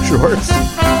Stooges shorts.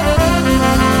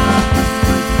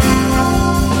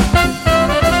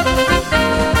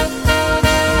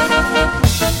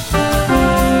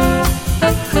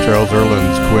 Charles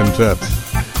Earland's Quintet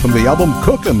from the album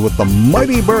Cookin' with the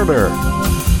Mighty Burner.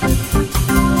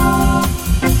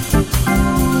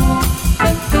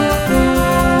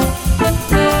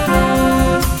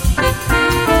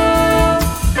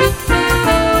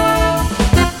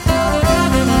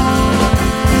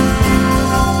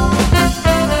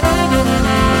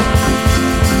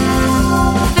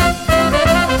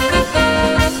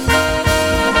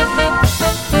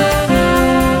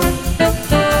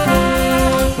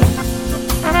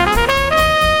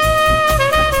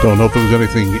 Don't know if there was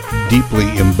anything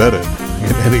deeply embedded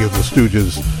in any of the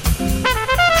Stooges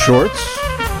shorts,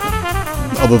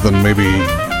 other than maybe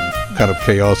kind of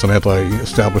chaos and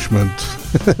anti-establishment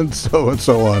and so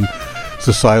on,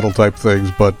 societal type things.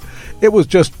 But it was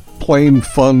just plain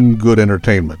fun, good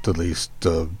entertainment, at least,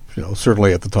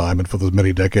 certainly at the time and for the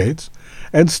many decades,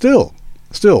 and still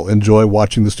enjoy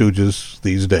watching the Stooges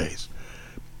these days.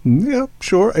 Yeah,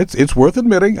 sure. It's worth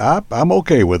admitting. I'm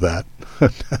okay with that.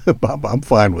 I'm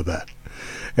fine with that.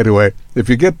 Anyway, if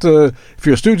you're a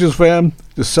Stooges fan,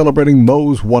 just celebrating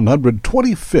Mo's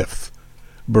 125th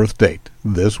birth date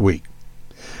this week.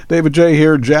 David Jaye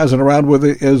here, jazzing around with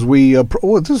it as we.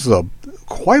 This is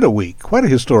quite a week, quite a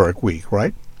historic week,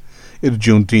 right? It's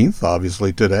Juneteenth,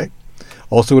 obviously today.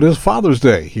 Also, it is Father's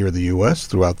Day here in the U.S.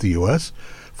 Throughout the U.S.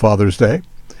 Father's Day.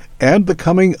 And the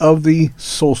coming of the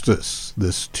solstice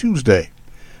this Tuesday,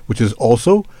 which is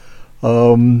also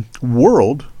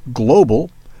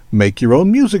global Make Your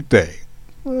Own Music Day.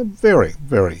 A very,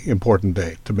 very important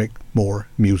day to make more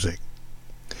music.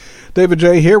 David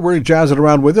Jaye here. We're jazzing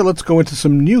around with you. Let's go into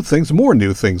some new things, more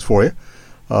new things for you.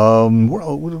 What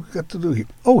do we got to do here?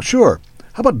 Oh, sure.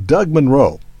 How about Doug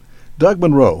Monroe? Doug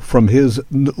Monroe from his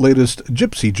latest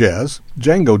gypsy jazz,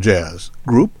 Django jazz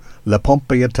group, La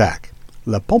Pompe Attack.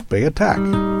 La Pompe Attack.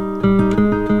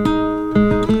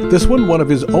 This one of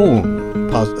his own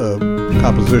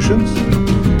compositions,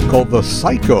 called the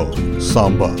Psycho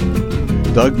Samba.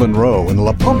 Doug Monroe and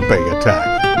La Pompe Attack.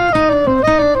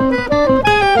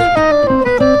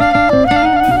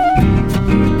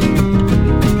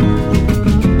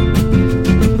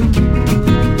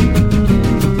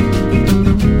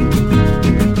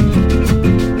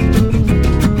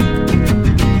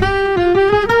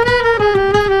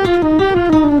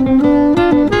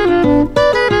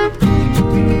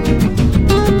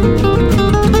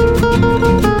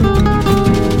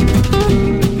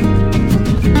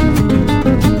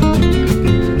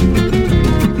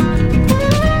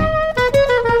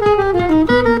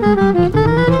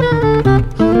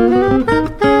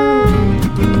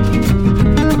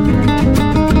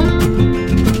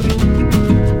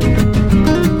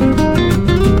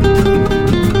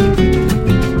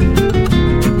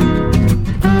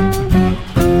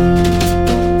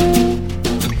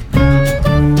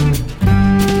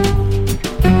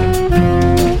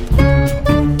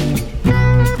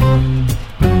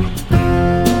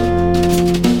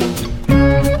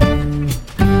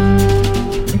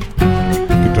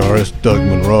 Doug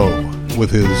Monroe with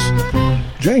his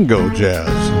Django jazz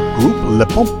group La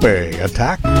Pompe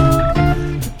Attack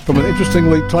from an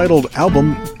interestingly titled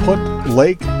album, Put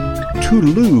Lake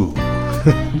Toodaloo.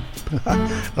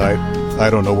 I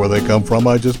don't know where they come from,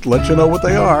 I just let you know what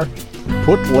they are.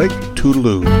 Put Lake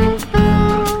Toodaloo.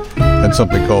 And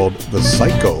something called the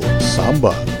Psycho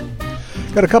Samba.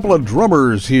 Got a couple of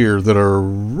drummers here that are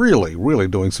really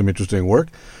doing some interesting work.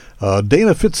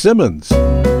 Dana Fitzsimmons.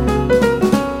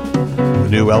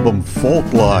 New album Fault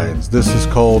Lines. This is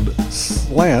called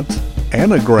Slant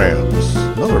Anagrams.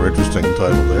 Another interesting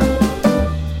title there.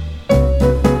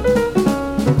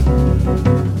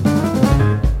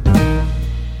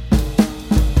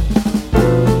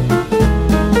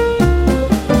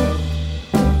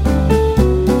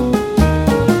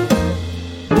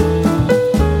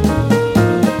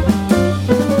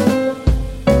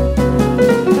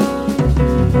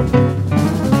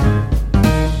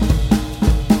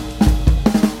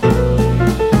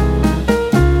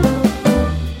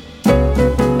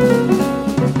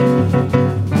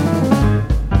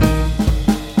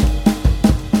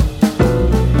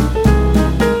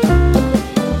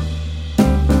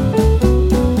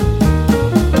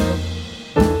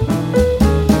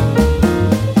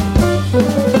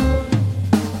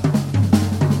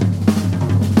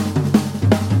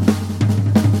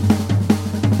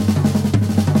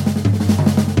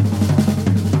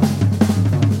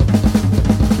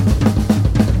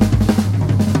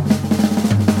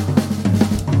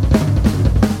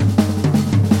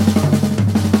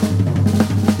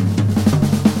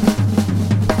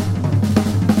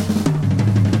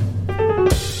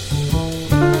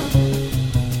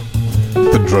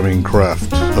 Drumming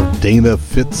craft of Dana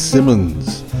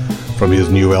Fitzsimmons from his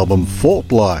new album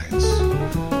Fault Lines.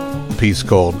 A piece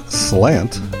called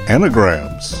Slant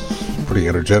Anagrams. Pretty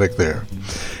energetic there.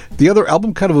 The other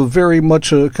album, kind of a very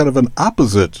much a kind of an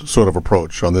opposite sort of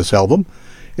approach on this album.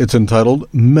 It's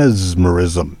entitled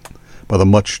Mesmerism by the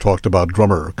much talked about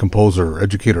drummer, composer,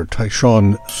 educator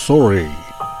Tyshawn Sorey,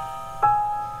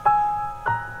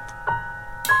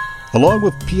 along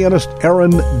with pianist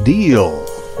Aaron Deal.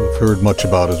 We've heard much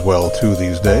about as well, too,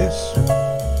 these days.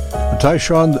 The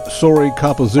Tyshawn Sorey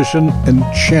composition,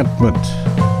 Enchantment.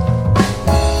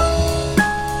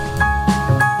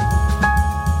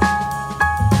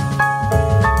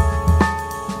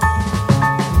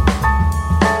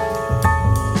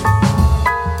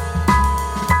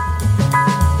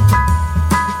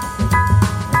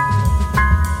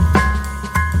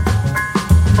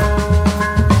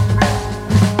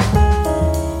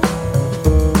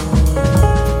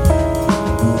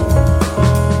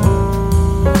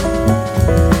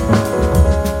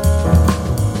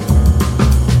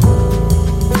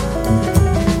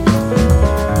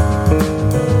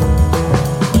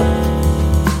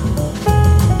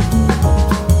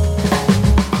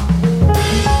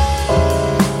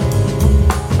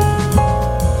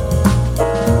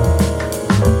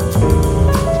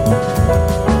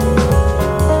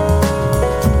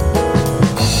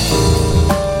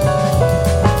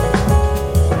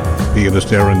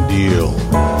 Pianist Aaron Deal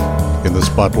in the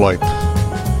spotlight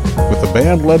with the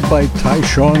band led by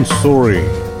Tyshawn Sorey.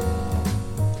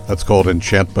 That's called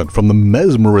Enchantment from the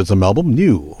Mesmerism album,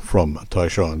 new from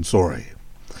Tyshawn Sorey.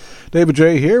 David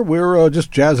Jaye here. We're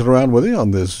just jazzing around with you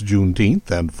on this Juneteenth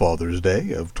and Father's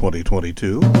Day of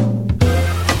 2022.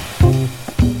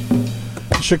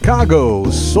 Chicago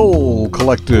Soul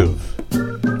Collective.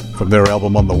 From their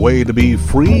album On the Way to Be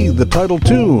Free, the title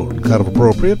tune, kind of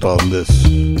appropriate on this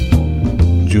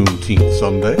Juneteenth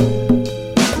Sunday.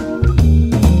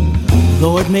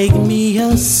 Lord, make me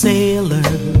a sailor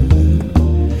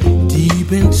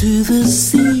deep into the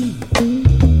sea,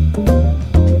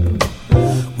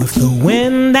 with the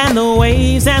wind and the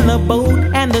waves and the boat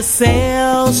and the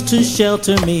sails to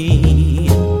shelter me.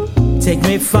 Take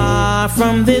me far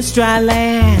from this dry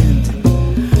land.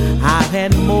 I've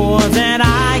had more than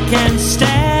I can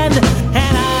stand,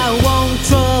 and I won't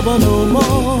trouble no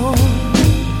more.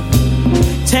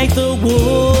 Take the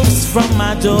wolves from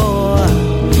my door.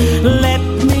 Let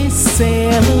me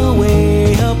sail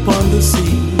away up on the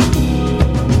sea,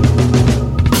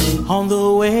 on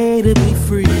the way to be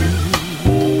free.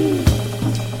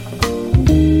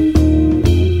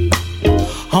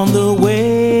 On the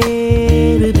way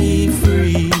to be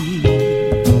free.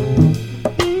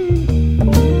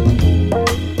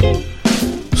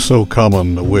 So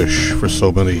common a wish for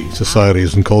so many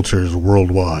societies and cultures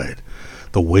worldwide.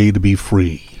 The way to be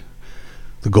free.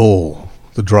 The goal,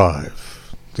 the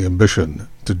drive, the ambition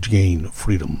to gain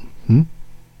freedom.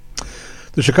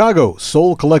 The Chicago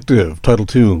Soul Collective, title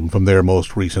tune from their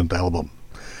most recent album.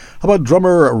 How about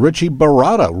drummer Richie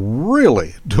Barata,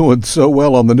 really doing so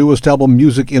well on the newest album,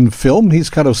 Music in Film?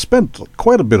 He's kind of spent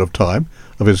quite a bit of time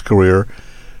of his career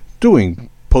doing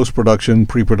post-production,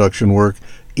 pre-production work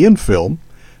in film,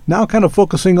 now kind of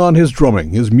focusing on his drumming,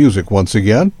 his music once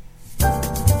again.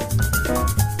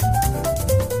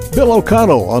 Bill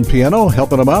O'Connell on piano,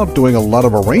 helping him out, doing a lot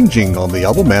of arranging on the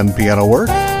album and piano work.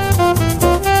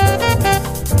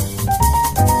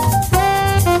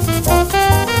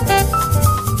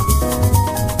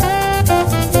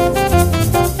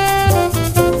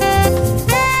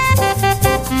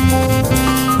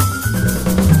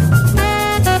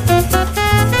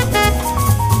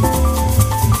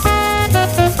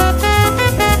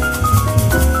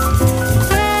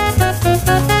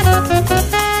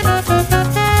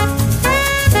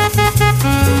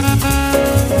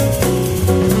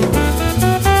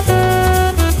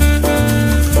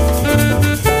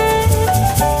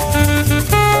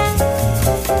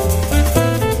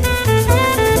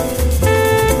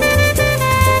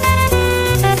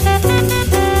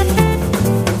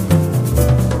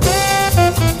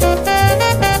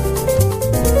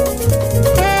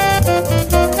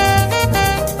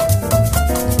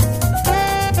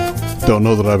 Don't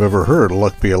know that I've ever heard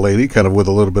Luck Be a Lady, kind of with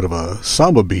a little bit of a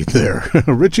samba beat there.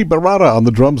 Richie Barata on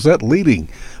the drum set leading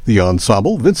the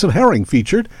ensemble. Vincent Herring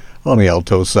featured on the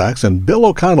alto sax, and Bill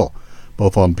O'Connell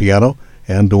both on piano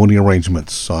and doing the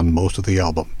arrangements on most of the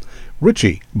album.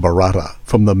 Richie Barata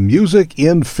from the Music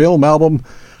in Film album,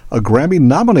 a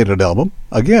Grammy-nominated album,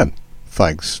 again,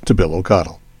 thanks to Bill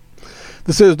O'Connell.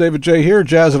 This is David Jaye here,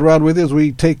 jazzing around with you as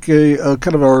we take a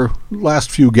kind of our last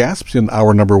few gasps in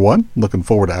hour number one. Looking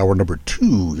forward to hour number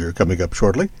two here coming up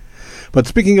shortly. But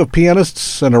speaking of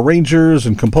pianists and arrangers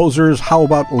and composers, how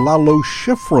about Lalo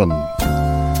Schifrin?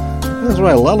 That's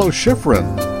right, Lalo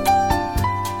Schifrin.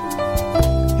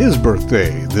 His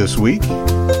birthday this week.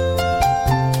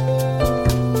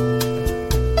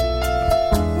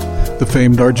 The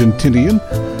famed Argentinian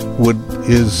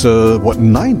is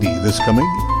 90 this coming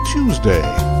Tuesday.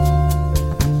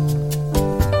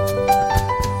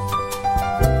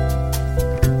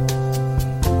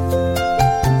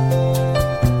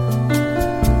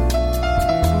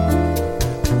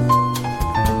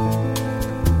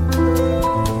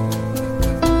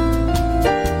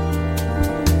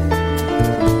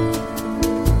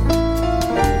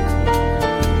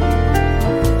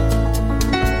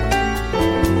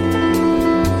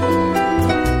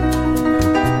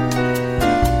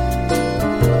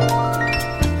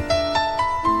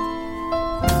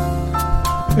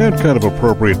 And kind of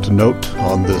appropriate to note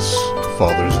on this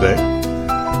Father's Day,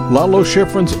 Lalo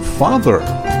Schifrin's father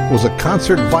was a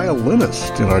concert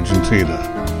violinist in Argentina.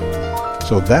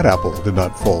 So that apple did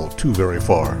not fall too very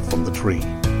far from the tree.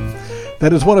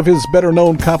 That is one of his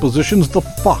better-known compositions, The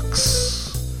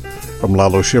Fox, from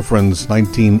Lalo Schifrin's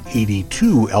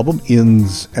 1982 album,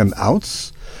 Ins and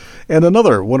Outs. And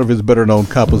another one of his better-known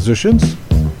compositions,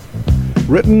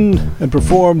 written and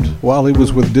performed while he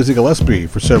was with Dizzy Gillespie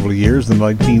for several years in the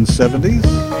 1970s.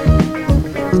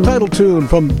 The title tune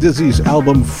from Dizzy's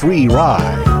album Free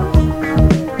Ride.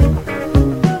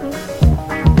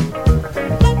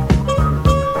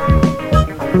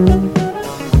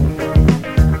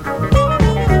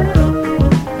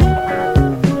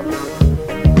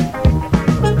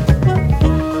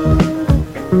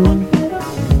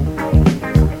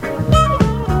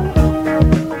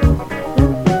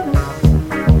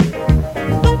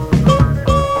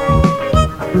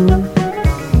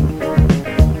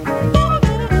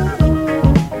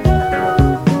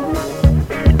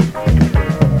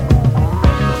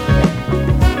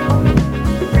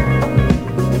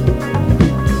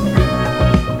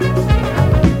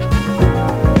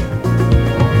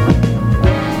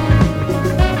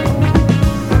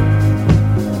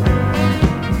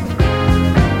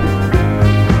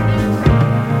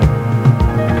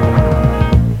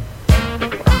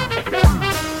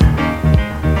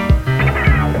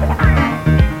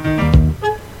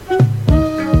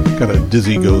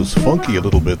 Dizzy Goes Funky a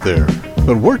little bit there.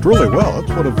 But it worked really well.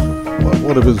 That's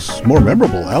one of his more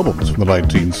memorable albums from the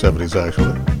 1970s,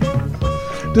 actually.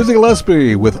 Dizzy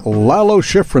Gillespie with Lalo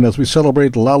Schifrin as we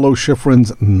celebrate Lalo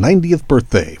Schifrin's 90th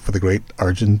birthday for the great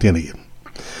Argentinian.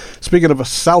 Speaking of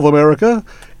South America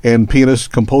and pianists,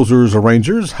 composers,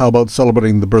 arrangers, how about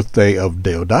celebrating the birthday of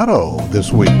Deodato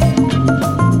this week?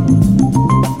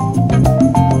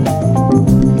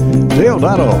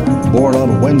 Deodato, born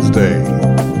on Wednesday.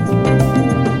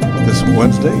 This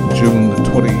Wednesday, June the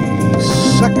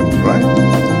 22nd, right?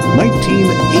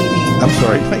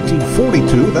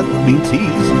 1942. That means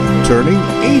he's turning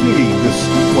 80 this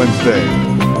Wednesday.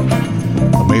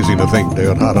 Amazing to think,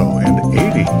 Deodato and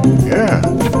 80. Yeah.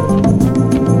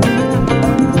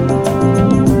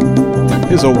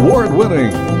 His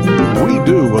award-winning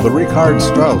redo of the Richard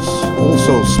Strauss,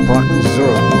 also Sprach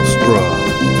Zarathustra.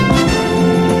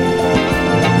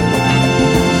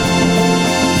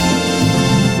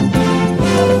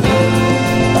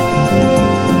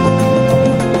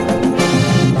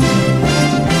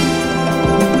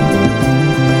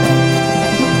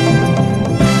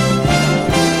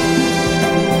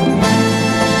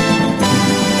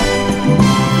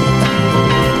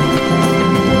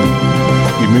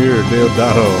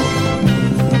 Deodato,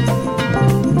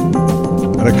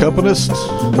 an accompanist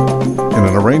and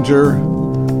an arranger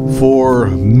for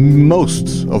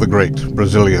most of the great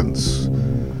Brazilians.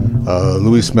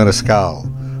 Luis Menescal,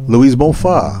 Luis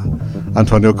Bonfá,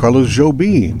 Antonio Carlos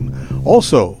Jobim.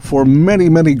 Also for many,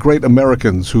 many great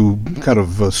Americans who kind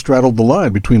of straddled the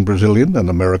line between Brazilian and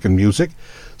American music,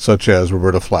 such as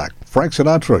Roberta Flack, Frank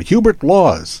Sinatra, Hubert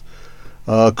Laws,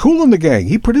 Kool and the Gang.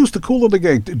 He produced the Kool and the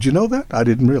Gang. Did you know that? I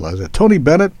didn't realize that. Tony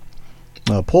Bennett,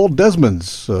 Paul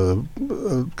Desmond's kind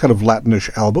of Latinish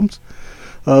albums.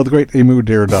 The great Emir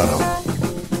Deodato.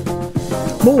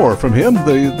 More from him.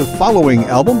 The following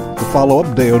album, the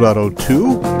follow-up, Deodato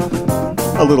 2.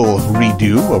 A little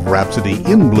redo of Rhapsody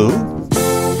in Blue.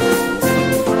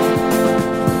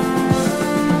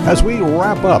 As we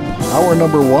wrap up hour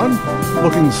number 1,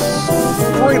 looking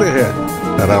straight ahead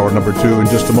at hour number 2 in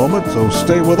just a moment, so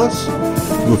stay with us.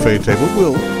 Buffet table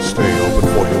will stay open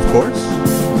for you, of course.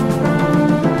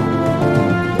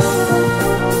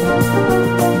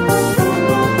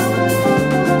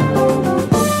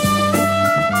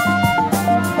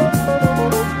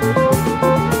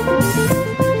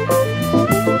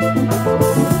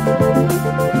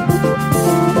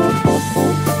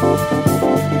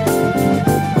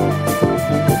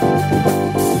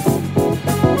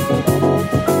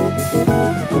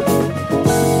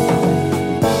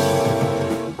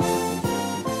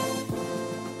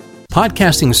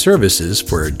 Podcasting services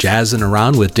for Jazzin'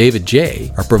 Around with David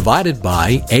Jaye are provided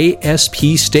by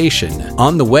ASP Station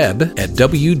on the web at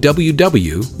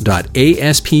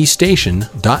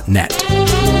www.aspstation.net.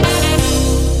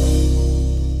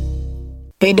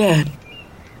 Hey, Dad.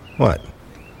 What?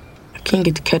 I can't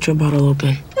get the ketchup bottle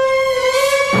open.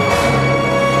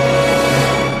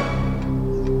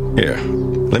 Here,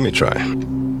 let me try.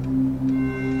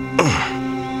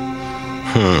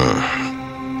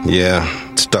 Yeah,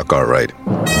 it's stuck all right.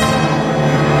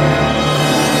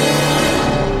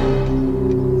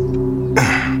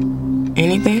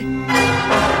 Anything?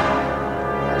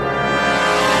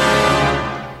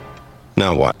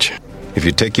 Now watch. If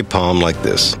you take your palm like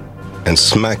this and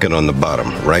smack it on the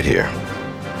bottom right here,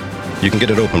 you can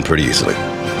get it open pretty easily.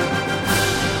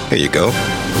 Here you go.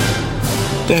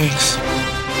 Thanks.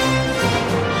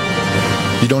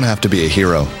 You don't have to be a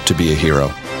hero to be a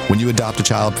hero. When you adopt a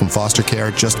child from foster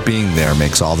care, just being there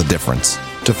makes all the difference.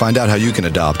 To find out how you can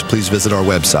adopt, please visit our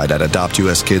website at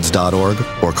adoptuskids.org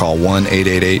or call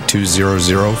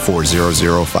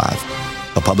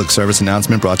 1-888-200-4005. A public service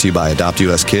announcement brought to you by Adopt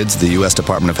US Kids, the U.S.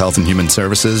 Department of Health and Human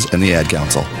Services, and the Ad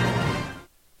Council.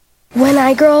 When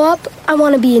I grow up, I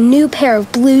want to be a new pair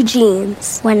of blue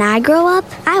jeans. When I grow up,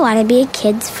 I want to be a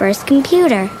kid's first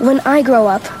computer. When I grow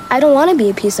up, I don't want to be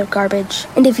a piece of garbage.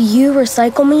 And if you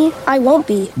recycle me, I won't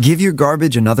be. Give your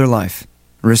garbage another life.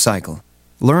 Recycle.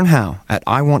 Learn how at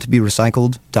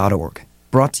iwanttoberecycled.org.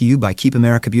 Brought to you by Keep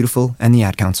America Beautiful and the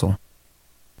Ad Council.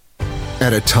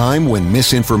 At a time when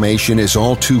misinformation is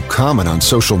all too common on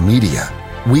social media,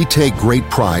 we take great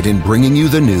pride in bringing you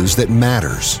the news that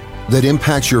matters, that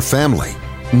impacts your family,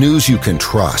 news you can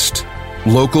trust.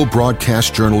 Local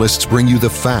broadcast journalists bring you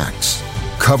the facts,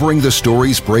 covering the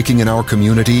stories breaking in our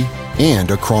community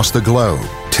and across the globe.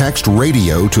 Text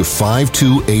radio to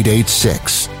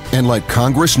 52886 and let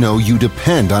Congress know you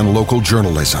depend on local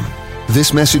journalism.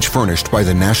 This message furnished by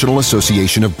the National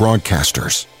Association of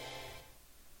Broadcasters.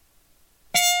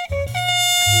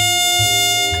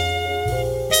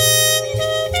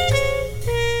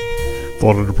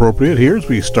 Thought it appropriate here as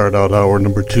we start out hour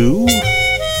number 2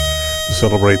 to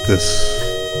celebrate this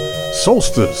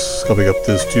solstice coming up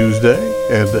this Tuesday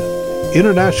and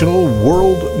International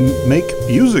World Make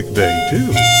Music Day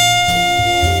too.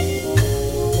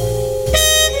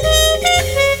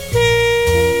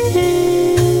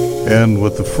 And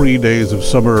with the free days of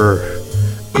summer,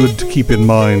 good to keep in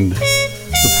mind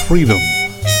the freedom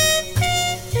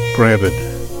granted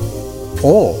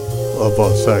all of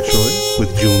us, actually, with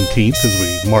Juneteenth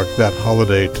as we mark that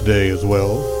holiday today as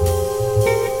well.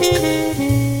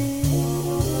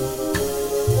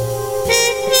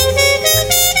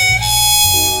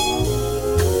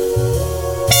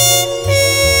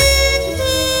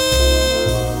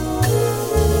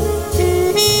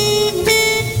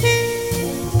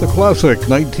 The classic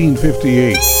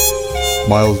 1958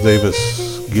 Miles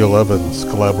Davis, Gil Evans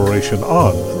collaboration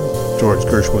on George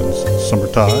Gershwin's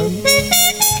Summertime.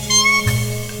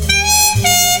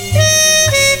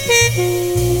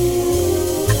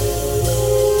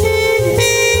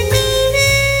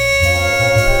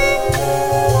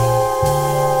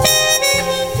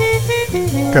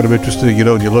 Kind of interesting, you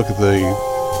know, when you look at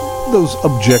those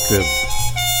objective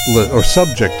or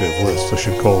subjective lists, I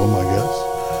should call them, I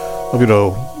guess, of, you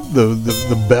know,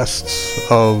 the bests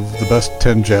of the best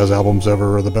 10 jazz albums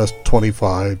ever, or the best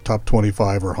 25, top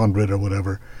 25 or 100 or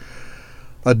whatever.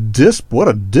 What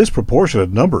a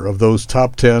disproportionate number of those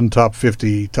top 10, top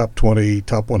 50, top 20,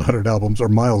 top 100 albums are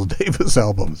Miles Davis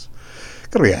albums.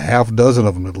 Gotta be a half dozen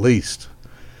of them at least,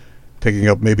 taking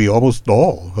up maybe almost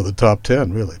all of the top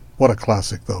 10, really. What a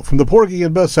classic, though, from the Porgy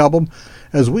and Bess album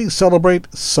as we celebrate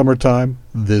summertime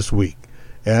this week.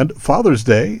 And Father's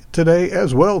Day today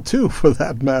as well, too, for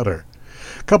that matter.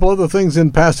 A couple other things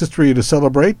in past history to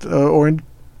celebrate, or in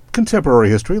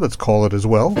contemporary history, let's call it as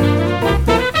well.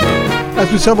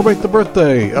 As we celebrate the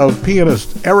birthday of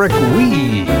pianist Eric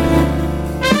Reed.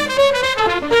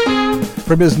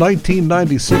 From his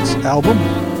 1996 album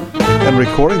and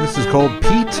recording, this is called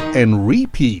Pete and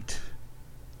Repeat.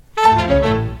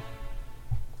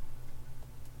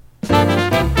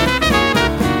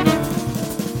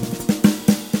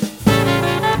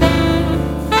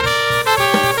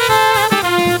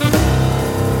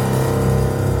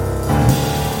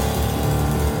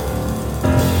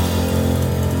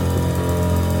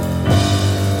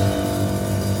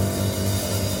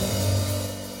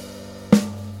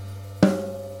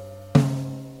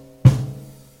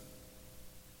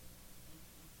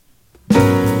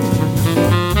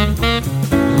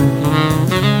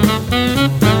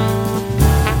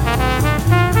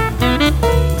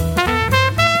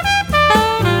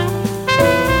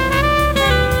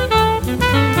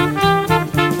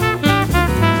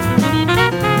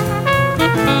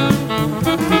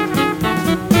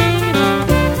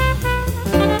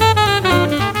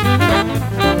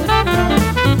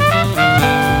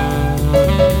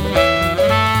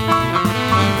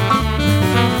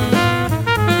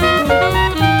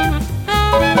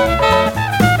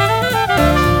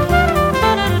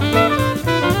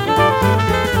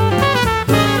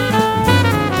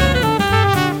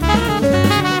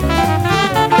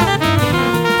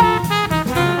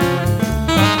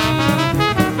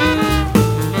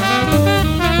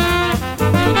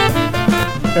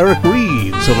 Eric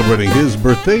Reed celebrating his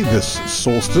birthday this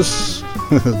solstice,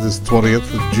 this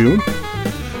 20th of June.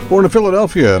 Born in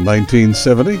Philadelphia in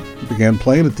 1970, began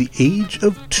playing at the age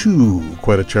of 2,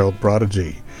 quite a child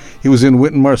prodigy. He was in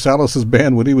Wynton Marsalis's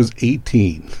band when he was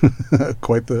 18.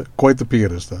 quite the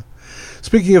pianist, huh?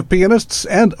 Speaking of pianists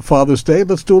and Father's Day,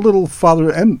 let's do a little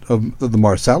father and of the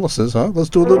Marsalises, huh? Let's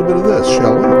do a little bit of this,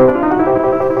 shall we?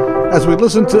 As we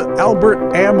listen to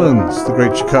Albert Ammons, the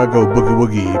great Chicago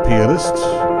boogie-woogie pianist,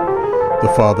 the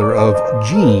father of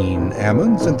Gene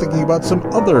Ammons, and thinking about some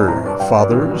other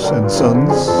fathers and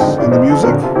sons in the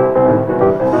music.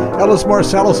 Ellis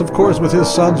Marsalis, of course, with his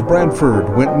sons Branford,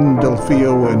 Wynton,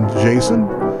 Delfio, and Jason.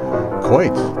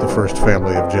 Quite the first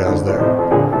family of jazz there.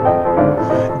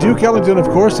 Duke Ellington, of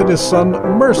course, and his son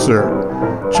Mercer.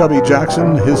 Chubby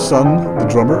Jackson, his son, the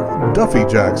drummer Duffy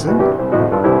Jackson.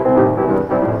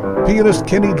 Pianist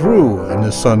Kenny Drew and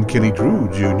his son Kenny Drew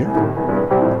Jr.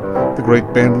 The great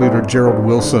bandleader Gerald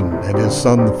Wilson and his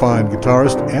son, the fine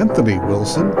guitarist Anthony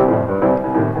Wilson.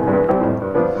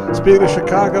 Speaking of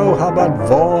Chicago, how about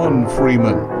Vaughn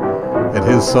Freeman and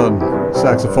his son,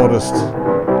 saxophonist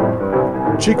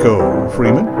Chico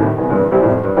Freeman.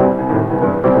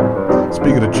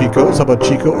 Speaking of Chicos, how about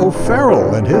Chico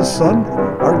O'Farrell and his son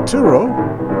Arturo.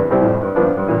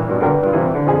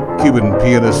 Cuban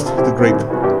pianist, the great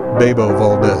Bebo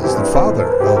Valdez, the father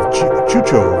of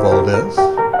Chucho Valdez.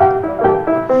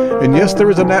 And yes, there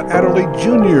is a Nat Adderley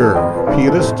Jr.,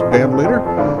 pianist, band leader,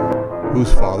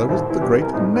 whose father was the great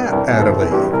Nat Adderley.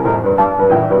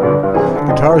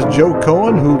 Guitarist Joe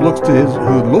Cohen, who looked to his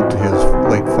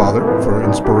late father for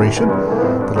inspiration,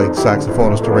 the late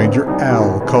saxophonist arranger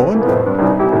Al Cohen.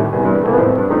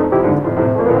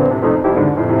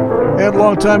 And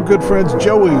longtime good friends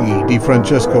Joey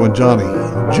DeFrancesco and Johnny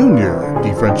Jr.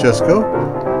 DeFrancesco,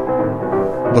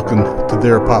 looking to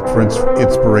their pop for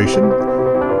inspiration,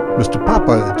 Mr.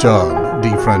 Papa John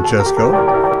DeFrancesco.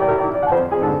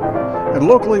 And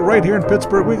locally, right here in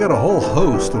Pittsburgh, we got a whole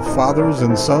host of fathers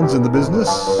and sons in the business,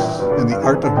 in the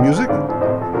art of music.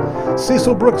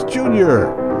 Cecil Brooks Jr.,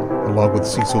 along with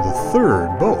Cecil III,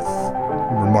 both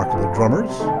remarkable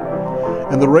drummers.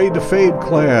 And the Ray DeFade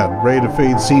clan, Ray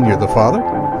DeFade Sr., the father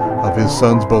of his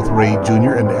sons, both Ray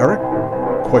Jr. and Eric,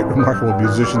 quite remarkable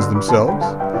musicians themselves.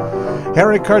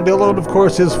 Harry Cardillo, and of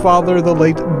course his father, the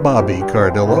late Bobby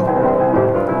Cardillo.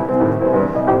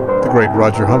 The great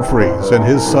Roger Humphreys, and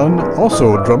his son,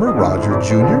 also a drummer, Roger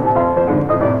Jr.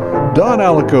 Don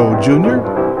Alico Jr.,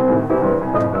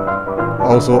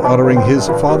 also honoring his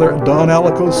father, Don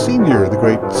Alico Sr., the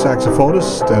great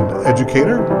saxophonist and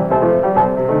educator.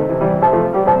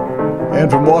 And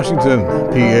from Washington,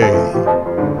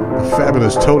 PA, the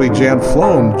fabulous Tony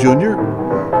Janflone Jr.,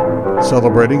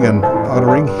 celebrating and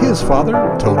honoring his father,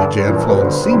 Tony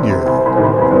Janflone Sr.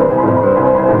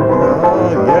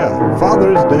 Yeah,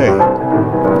 Father's Day.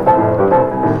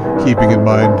 Keeping in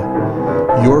mind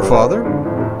your father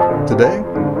today?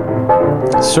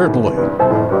 Certainly.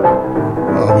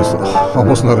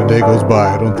 Almost not a day goes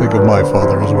by I don't think of my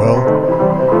father as well.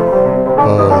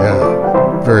 Oh,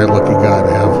 yeah. Very lucky guy to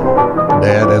have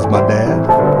Dad as my dad.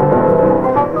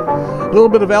 A little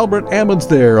bit of Albert Ammons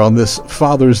there on this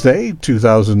Father's Day,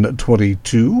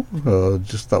 2022.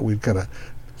 Just thought we'd kind of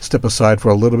step aside for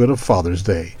a little bit of Father's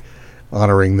Day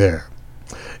honoring there.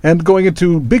 And going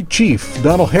into Big Chief,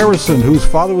 Donald Harrison, whose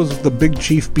father was the Big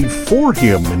Chief before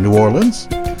him in New Orleans.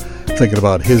 Thinking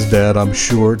about his dad, I'm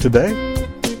sure, today.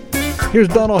 Here's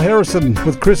Donald Harrison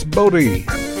with Chris Bodie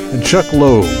and Chuck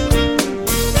Loeb.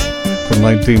 From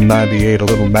 1998, a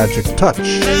little Magic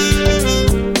Touch.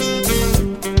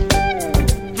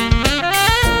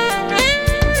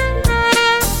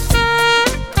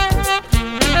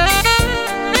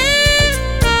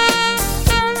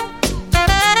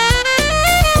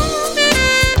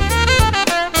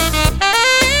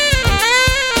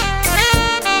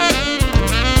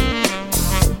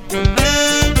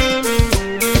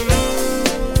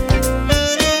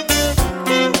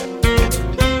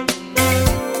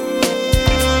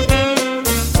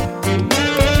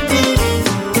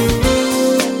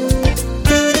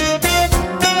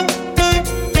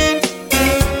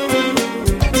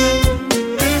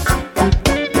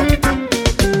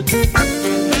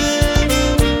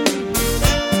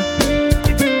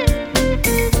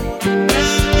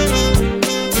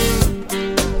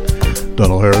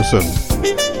 Donald Harrison,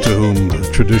 to whom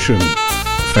tradition,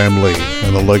 family,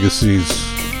 and the legacies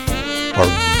are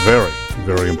very,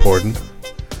 very important.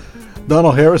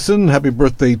 Donald Harrison, happy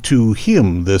birthday to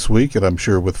him this week, and I'm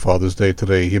sure with Father's Day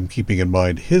today, him keeping in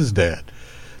mind his dad,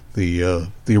 the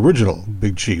original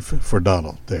Big Chief for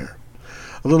Donald there.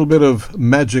 A little bit of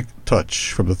Magic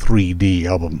Touch from the 3D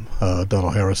album,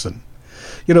 Donald Harrison.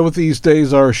 You know, with these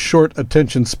days, our short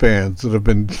attention spans that have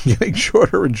been getting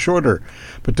shorter and shorter,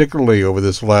 particularly over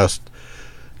this last,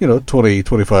 20,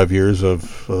 25 years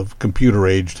of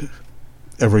computer-aged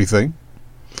everything.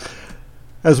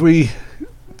 As we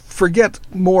forget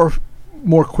more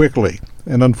quickly,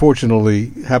 and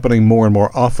unfortunately happening more and more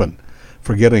often,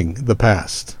 forgetting the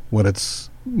past when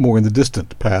it's more in the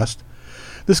distant past.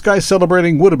 This guy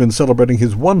would have been celebrating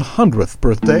his 100th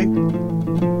birthday,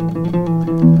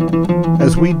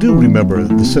 as we do remember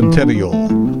the centennial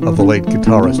of the late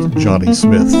guitarist Johnny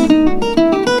Smith.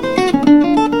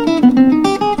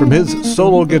 From his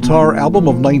solo guitar album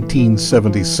of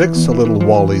 1976, a little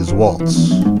Wally's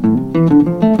Waltz.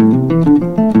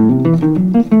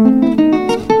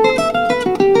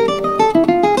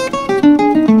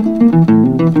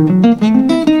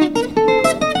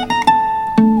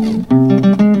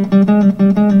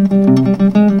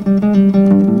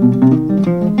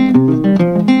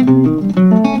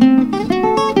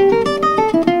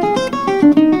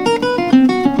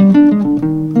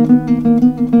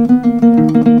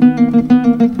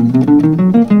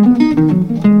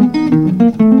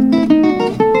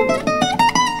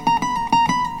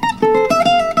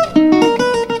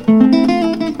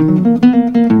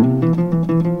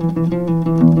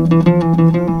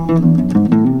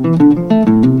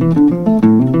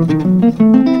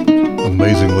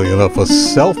 A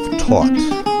self-taught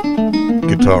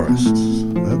guitarist.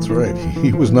 That's right.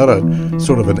 He was not a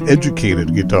sort of an educated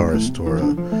guitarist or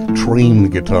a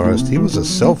trained guitarist. He was a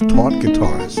self-taught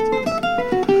guitarist.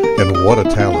 And what a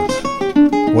talent.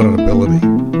 What an ability.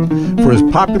 For as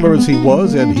popular as he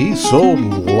was, and he sold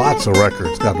lots of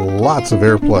records, got lots of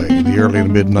airplay in the early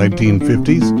and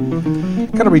mid-1950s.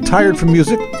 Kind of retired from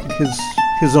music,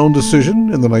 his own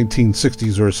decision in the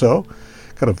 1960s or so.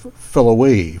 Kind of fell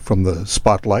away from the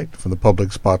spotlight, from the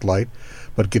public spotlight.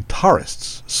 But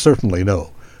guitarists certainly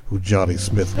know who Johnny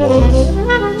Smith was.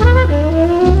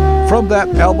 From that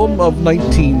album of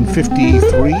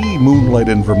 1953, Moonlight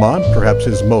in Vermont, perhaps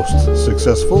his most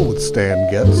successful with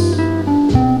Stan Getz.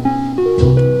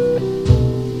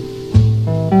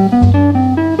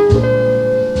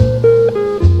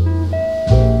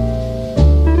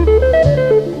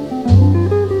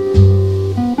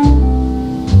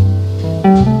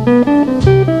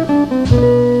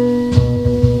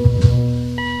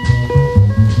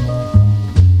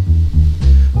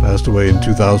 Away in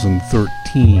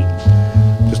 2013,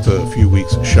 just a few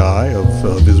weeks shy of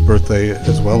his birthday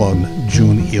as well, on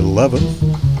June 11th.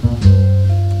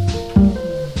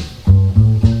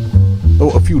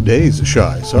 Oh, a few days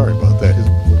shy, sorry about that.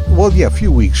 A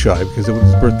few weeks shy, because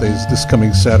his birthday is this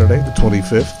coming Saturday, the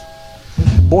 25th.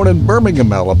 Born in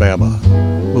Birmingham, Alabama,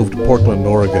 moved to Portland,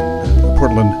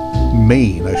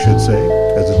 Maine, I should say,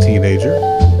 as a teenager.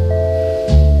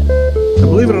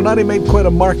 Believe it or not, he made quite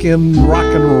a mark in rock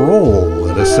and roll,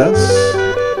 in a sense.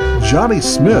 Johnny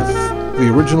Smith, the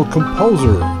original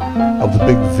composer of the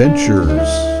Big Ventures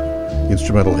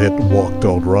instrumental hit Walk,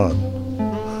 Don't Run.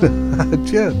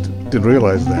 Didn't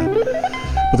realize that.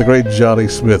 But the great Johnny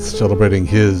Smith celebrating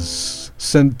his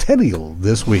centennial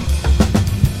this week.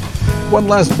 One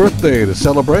last birthday to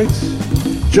celebrate.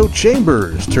 Joe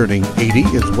Chambers turning 80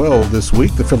 as well this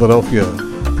week, the Philadelphia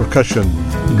percussion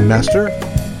master.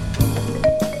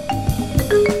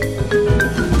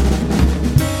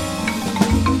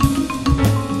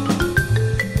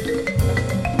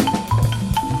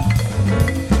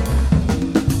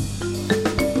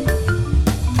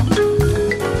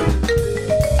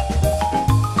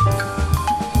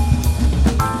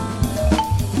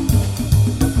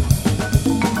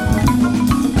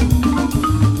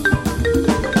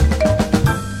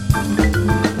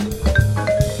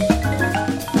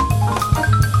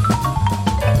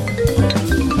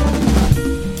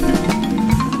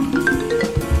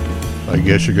 I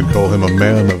guess you could call him a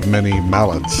man of many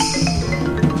mallets.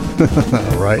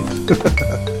 Right?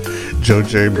 Joe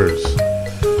Chambers,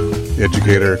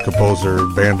 educator, composer,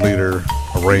 band leader,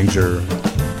 arranger,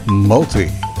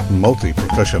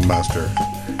 multi-percussion master,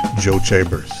 Joe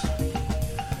Chambers.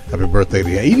 Happy birthday,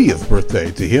 the 80th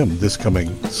birthday to him this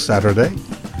coming Saturday.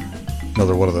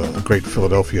 Another one of the great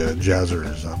Philadelphia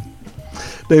jazzers.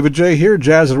 David Jaye here,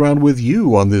 jazzing around with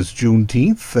you on this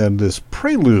Juneteenth and this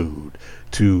prelude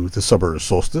to the summer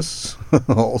solstice.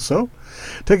 Also,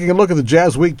 taking a look at the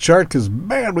JazzWeek chart, because,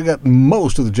 man, we got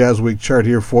most of the JazzWeek chart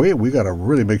here for you. We got to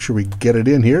really make sure we get it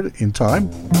in here in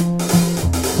time.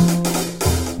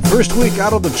 First week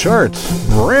out of the chart,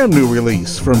 brand new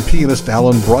release from pianist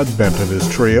Alan Broadbent and his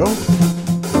trio.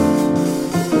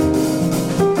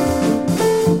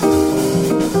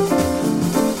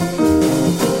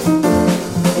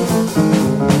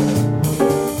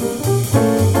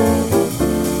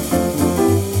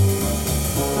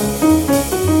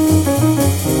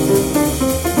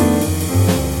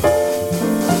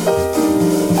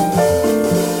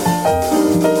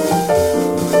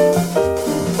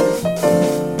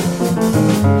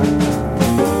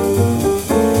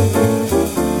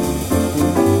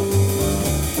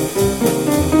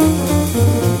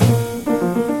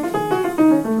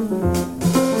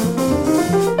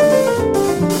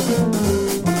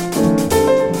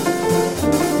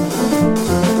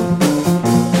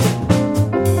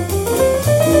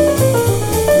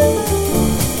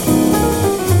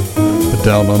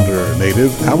 Down Under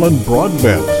native Alan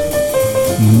Broadbent,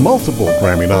 multiple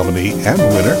Grammy nominee and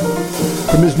winner,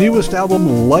 from his newest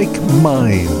album Like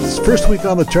Minds. First week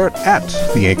on the chart at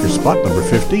the anchor spot, number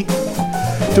 50,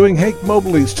 doing Hank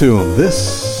Mobley's tune,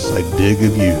 This I Dig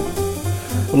of You,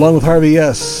 along with Harvey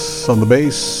S. on the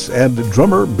bass and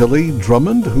drummer Billy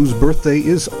Drummond, whose birthday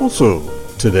is also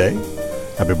today.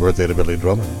 Happy birthday to Billy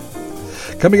Drummond.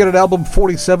 Coming in at album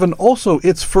 47, also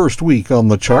its first week on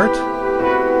the chart,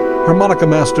 harmonica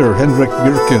master Hendrik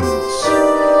Birkens,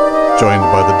 joined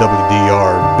by the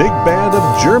WDR Big Band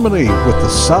of Germany with the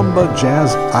Samba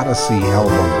Jazz Odyssey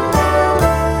album.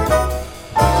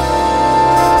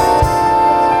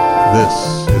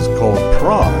 This is called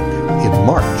Prague in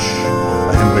March,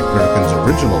 a Hendrik Birkens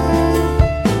original.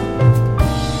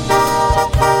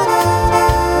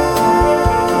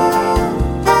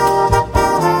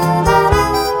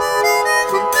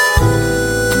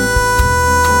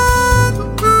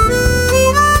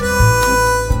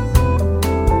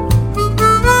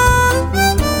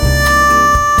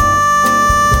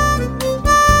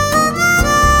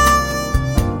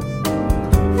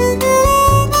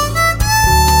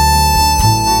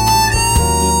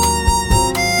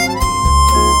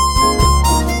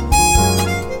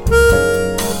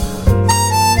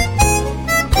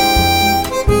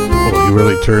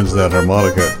 turns that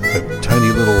harmonica, that tiny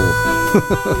little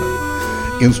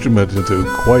instrument, into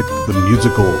quite the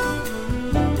musical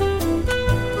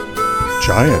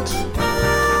giant.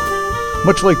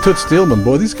 Much like Toots Thielemans,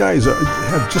 boy, these guys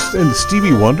have just, and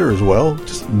Stevie Wonder as well,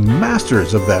 just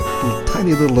masters of that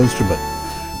tiny little instrument.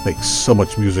 Make so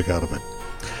much music out of it.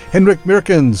 Henrik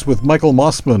Meerkens with Michael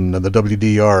Mossman and the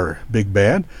WDR Big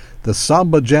Band, the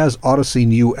Samba Jazz Odyssey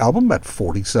new album at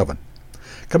 47.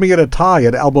 Coming in a tie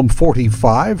at album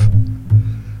 45,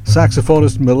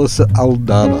 saxophonist Melissa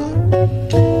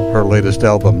Aldana. Her latest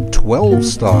album, 12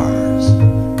 Stars.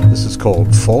 This is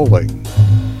called Falling.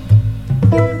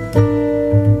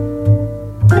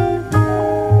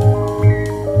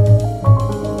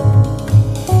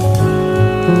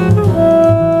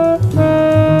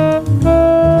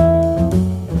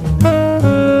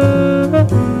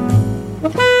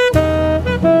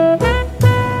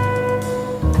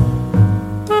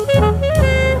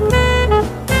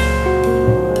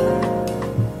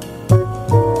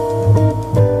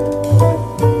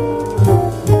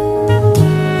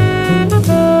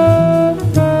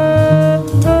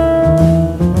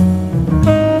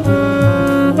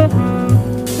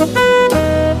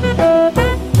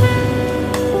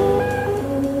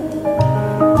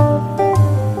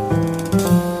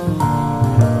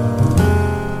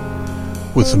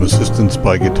 With some assistance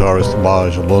by guitarist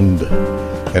Maj Lund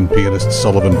and pianist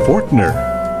Sullivan Fortner.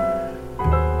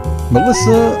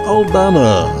 Melissa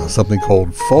Aldana, something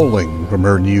called Falling from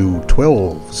her new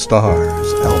 12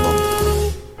 Stars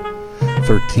album.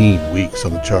 13 weeks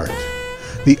on the chart.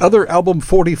 The other album,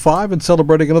 45, and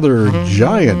celebrating another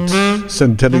giant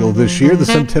centennial this year, the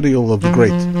centennial of the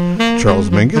great Charles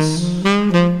Mingus.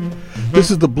 This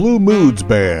is the Blue Moods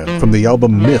Band from the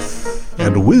album Myth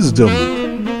and Wisdom.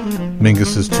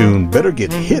 Mingus's tune, Better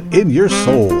Get Hit in Your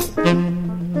Soul.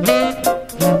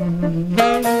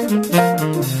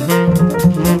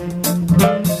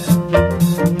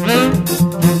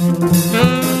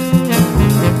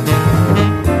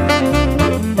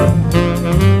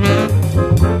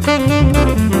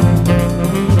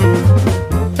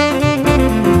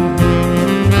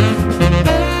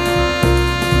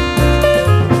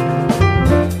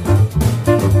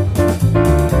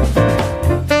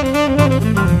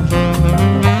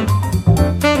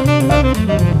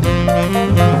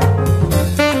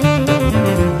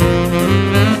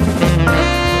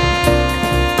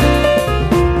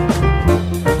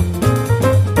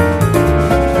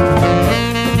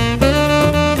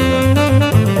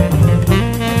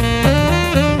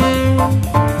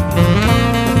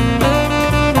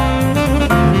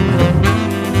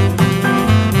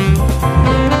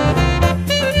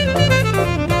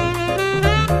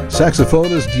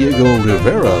 Saxophonist Diego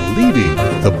Rivera leading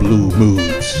the Blue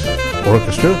Moods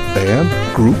Orchestra, band,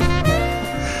 group.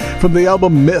 From the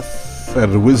album Myth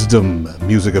and Wisdom,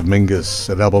 music of Mingus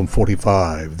at album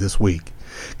 45 this week.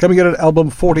 Coming in at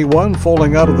album 41,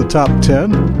 falling out of the top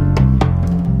 10.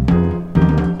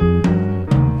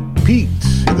 Pete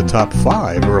in the top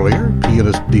 5 earlier,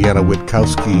 pianist Deanna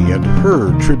Witkowski and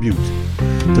her tribute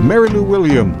to Mary Lou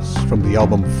Williams from the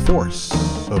album Force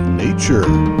of Nature.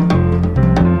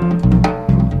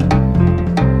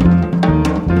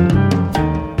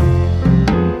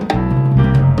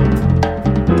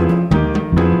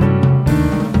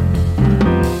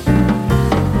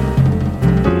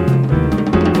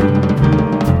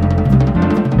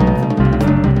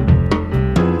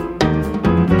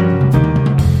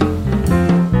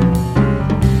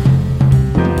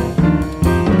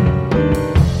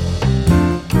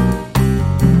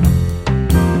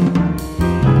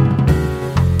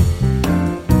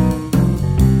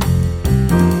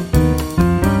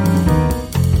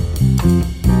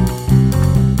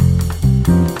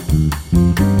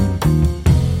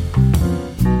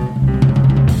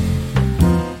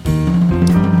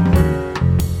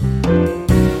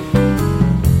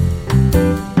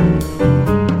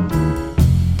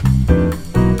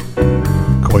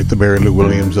 Mary Lou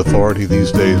Williams authority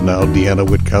these days now, Deanna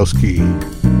Witkowski,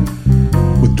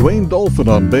 with Dwayne Dolphin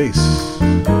on bass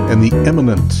and the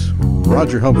eminent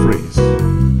Roger Humphreys.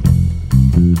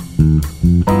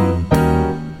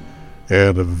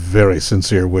 And a very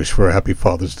sincere wish for a happy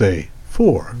Father's Day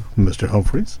for Mr.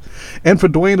 Humphreys. And for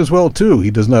Dwayne as well, too.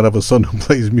 He does not have a son who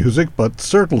plays music, but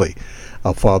certainly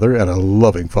a father and a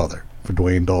loving father for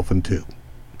Dwayne Dolphin, too.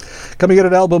 Coming in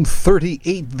at album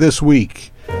 38 this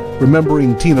week,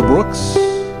 remembering Tina Brooks,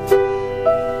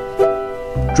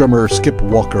 drummer Skip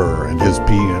Walker and his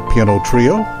piano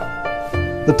trio.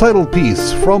 The title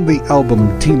piece from the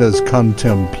album Tina's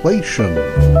Contemplation.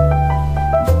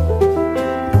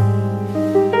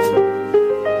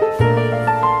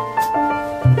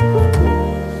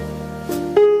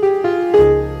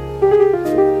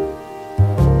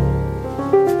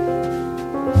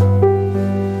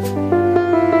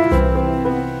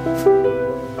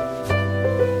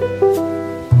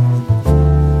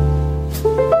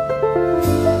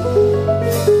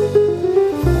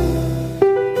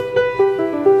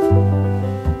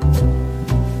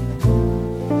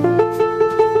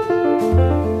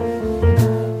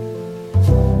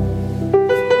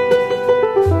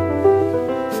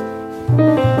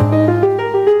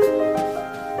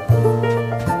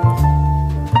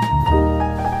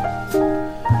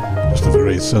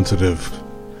 very sensitive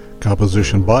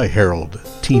composition by Harold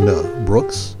Tina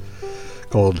Brooks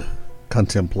called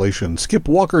Contemplation. Skip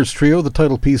Walker's trio, the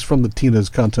title piece from the Tina's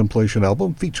Contemplation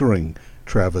album, featuring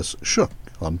Travis Shook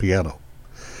on piano.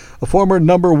 A former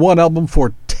number one album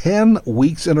for 10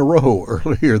 weeks in a row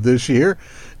earlier this year,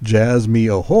 Jazz Me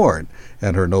a Horn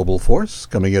and Her Noble Force,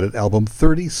 coming in at album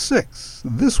 36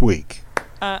 this week.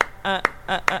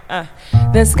 The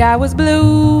sky was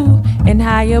blue and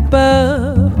high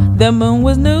above. The moon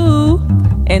was new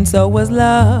and so was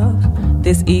love.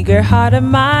 This eager heart of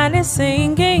mine is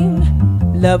singing,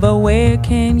 lover, where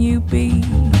can you be?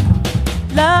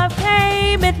 Love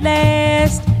came at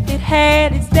last, it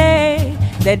had its day.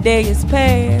 That day is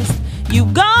past,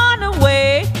 you've gone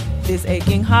away. This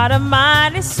aching heart of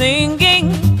mine is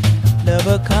singing,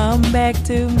 lover, come back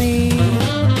to me.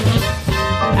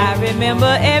 I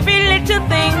remember every little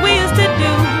thing we used to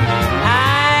do.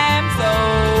 I'm so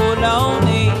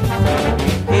lonely.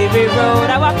 Every road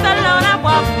I walked alone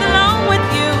with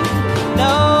you.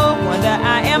 No wonder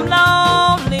I am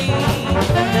lonely.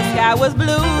 The sky was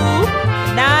blue,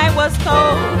 night was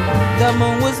cold, the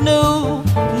moon was new,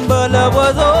 but love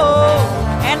was old.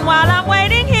 And while I'm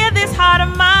waiting here, this heart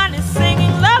of mine is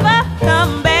singing, lover,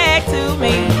 come back to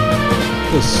me.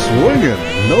 The Swingin'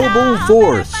 Noble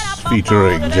Force,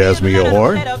 featuring Jazz Me a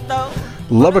Horn.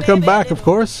 Lover Come Back, of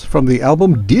course, from the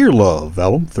album Dear Love,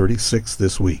 album 36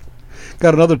 this week.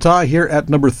 Got another tie here at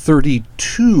number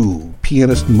 32,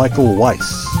 pianist Michael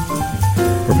Weiss.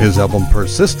 From his album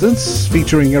Persistence,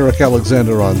 featuring Eric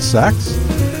Alexander on sax.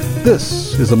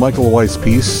 This is a Michael Weiss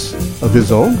piece of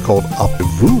his own called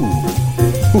Après-vous.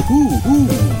 Hoo-hoo-hoo.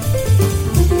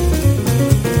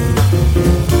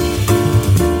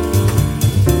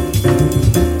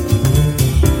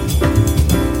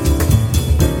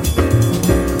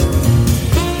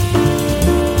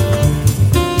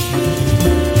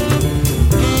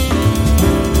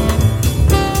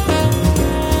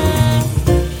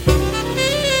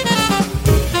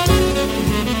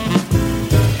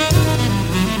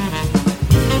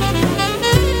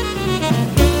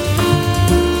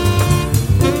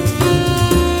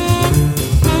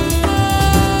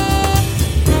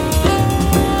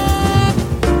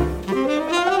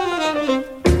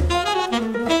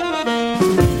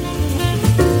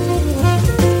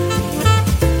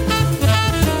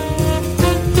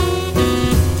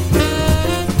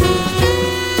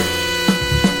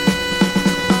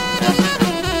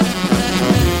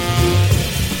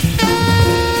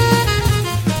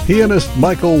 Pianist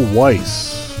Michael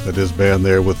Weiss and his band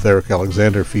there with Eric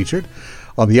Alexander featured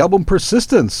on the album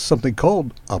Persistence, something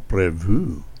called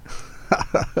Après-vous.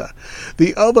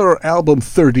 The other album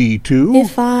 32.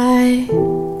 If I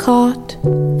caught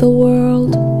the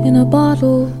world in a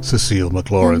bottle, Cecile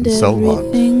McLaurin Salvant.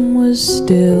 Everything was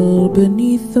still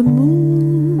beneath the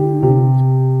moon.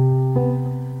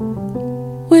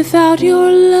 Without your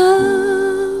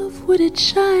love, would it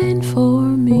shine for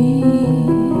me?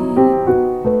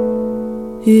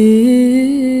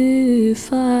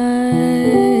 If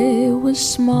I was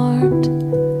smart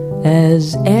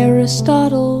as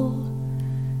Aristotle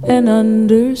and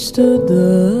understood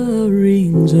the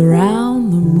rings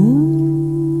around the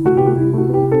moon,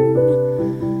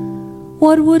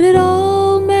 what would it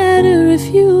all matter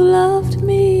if you loved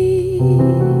me?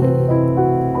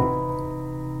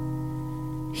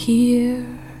 Here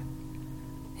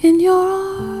in your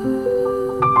arms,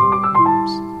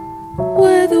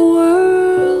 where the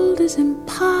world is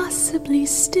impossibly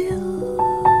still,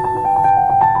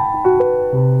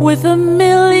 with a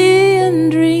million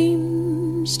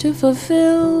dreams to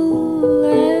fulfill,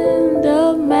 and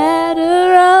a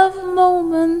matter of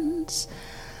moments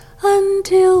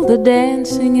until the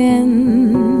dancing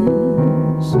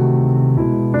ends.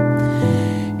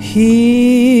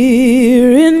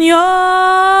 Here in your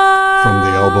from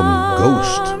the album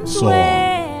Ghost Song,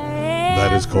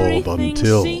 that is called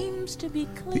Until.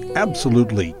 The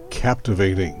absolutely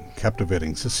captivating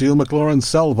Cecile McLaurin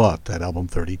Salvant at album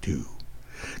 32.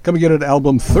 Coming in at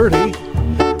album 30,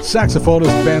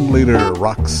 saxophonist bandleader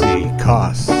Roxy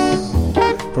Koss.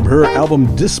 From her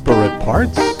album Disparate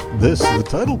Parts, this is the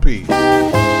title piece.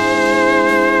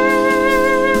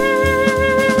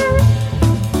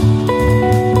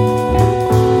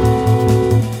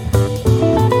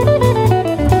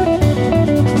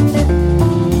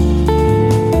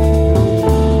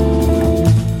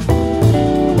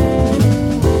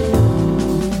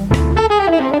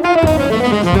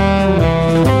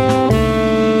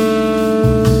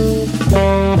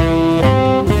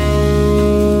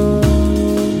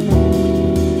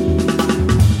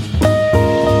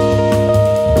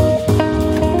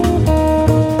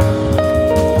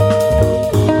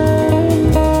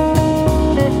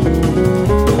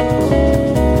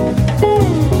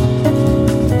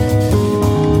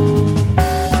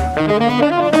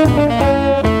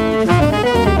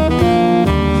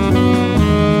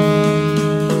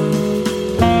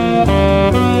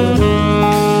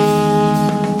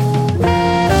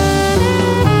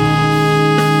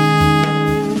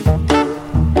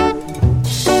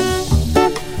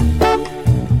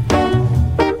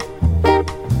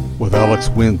 Alex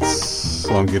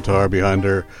Wintz on guitar behind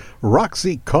her.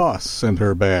 Roxy Koss and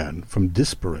her band from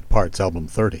Disparate Parts, album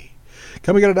 30.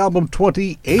 Coming in at album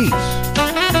 28,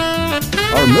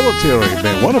 our military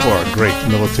band, one of our great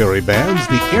military bands,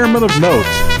 the Airmen of Note,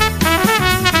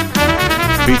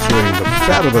 featuring the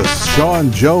fabulous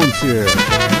Sean Jones here.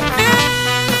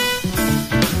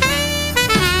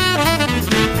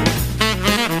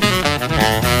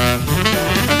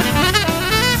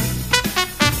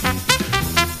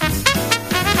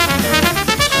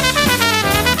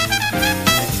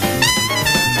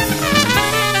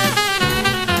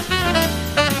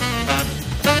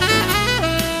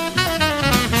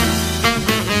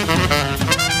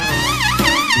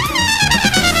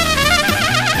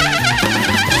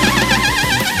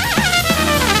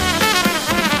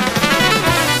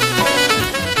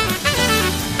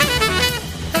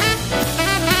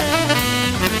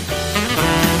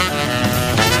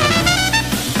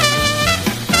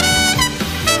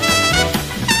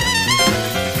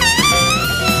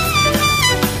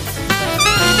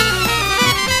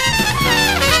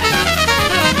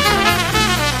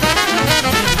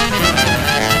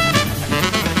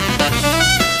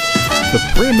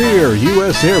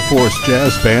 U.S. Air Force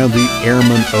jazz band, the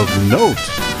Airmen of Note,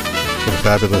 with the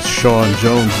fabulous Sean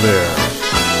Jones there.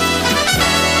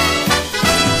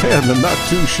 And the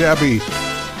not-too-shabby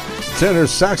tenor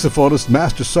saxophonist,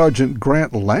 Master Sergeant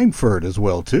Grant Langford as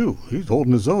well, too. He's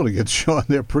holding his own against Sean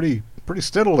there pretty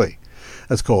steadily.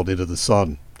 That's called Into the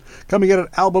Sun. Coming in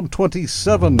at album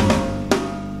 27.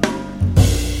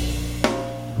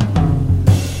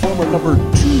 Former number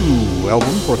 2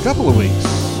 album for a couple of weeks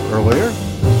earlier.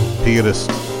 Pianist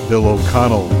Bill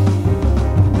O'Connell.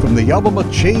 From the album A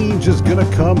Change Is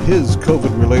Gonna Come, his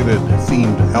COVID-related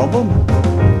themed album.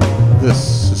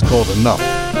 This is called Enough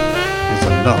Is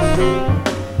Enough.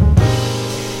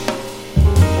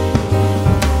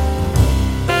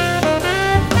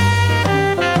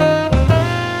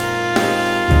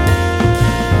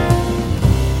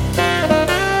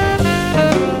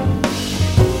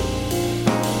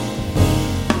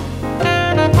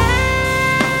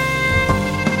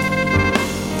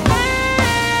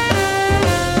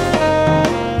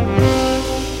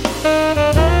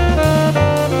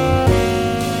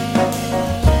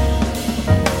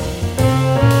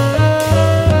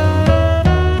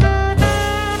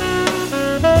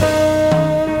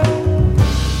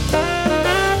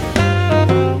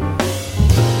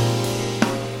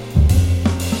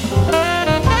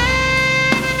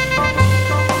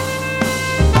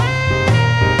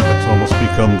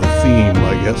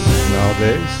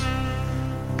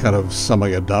 Kind of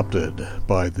semi-adopted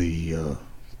by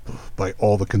by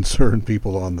all the concerned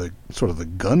people on the sort of the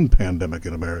gun pandemic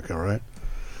in America, right?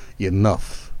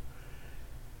 Enough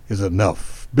is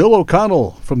enough. Bill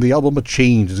O'Connell from the album A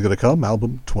Change Is Gonna Come,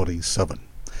 album 27.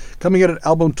 Coming in at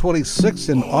album 26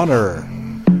 in honor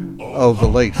of the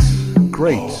late,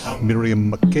 great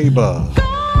Miriam Makeba.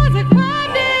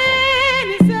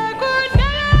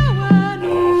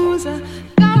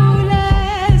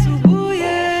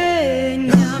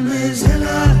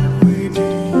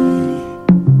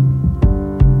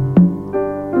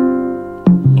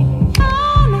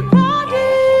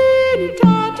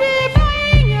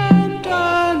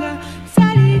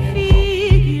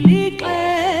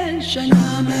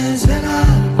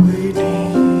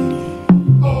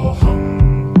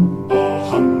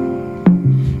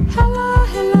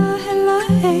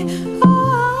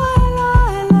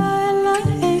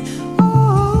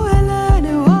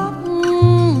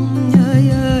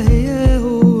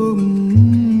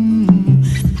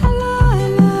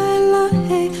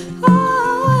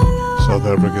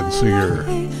 Singer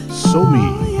Somi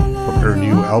from her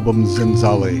new album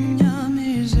Zenzale,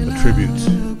 a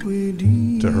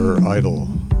tribute to her idol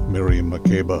Miriam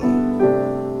Makeba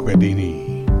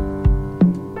Quedini.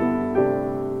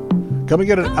 Coming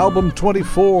in at album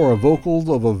 24, a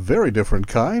vocal of a very different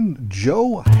kind,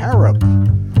 Joe Harrop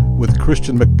with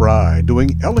Christian McBride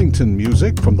doing Ellington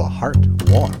music from The Heart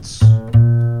Wants.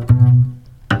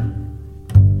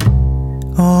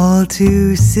 All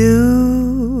too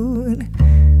soon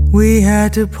we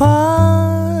had to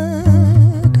part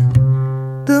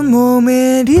the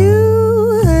moment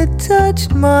you had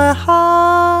touched my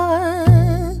heart,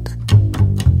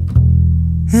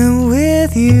 and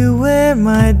with you were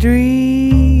my dreams.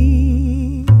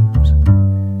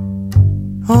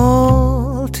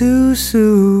 All too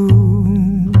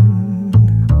soon,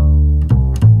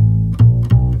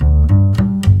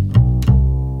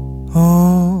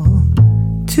 all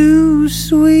too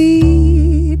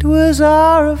sweet was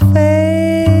our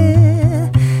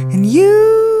affair, and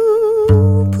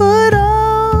you put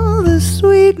all the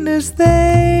sweetness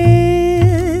there.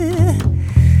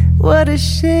 What a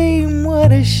shame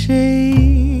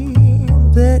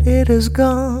that it has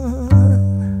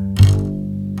gone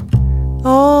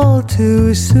all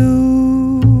too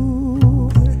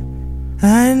soon.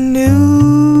 I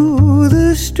knew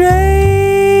the strain.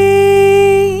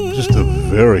 Just a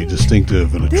very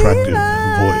distinctive and attractive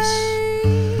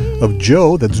voice of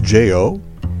Joe, that's J-O,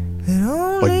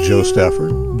 like Joe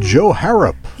Stafford, Joe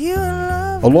Harrop,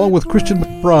 along with Christian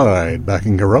McBride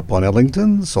backing her up on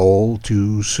Ellington's All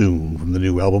Too Soon from the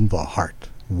new album The Heart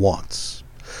Wants.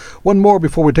 One more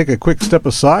before we take a quick step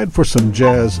aside for some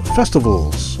jazz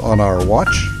festivals on our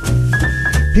watch.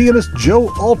 Pianist Joe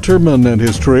Alterman and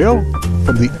his trio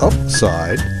from the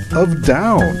Upside of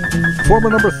Down, former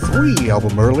number 3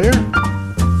 album earlier.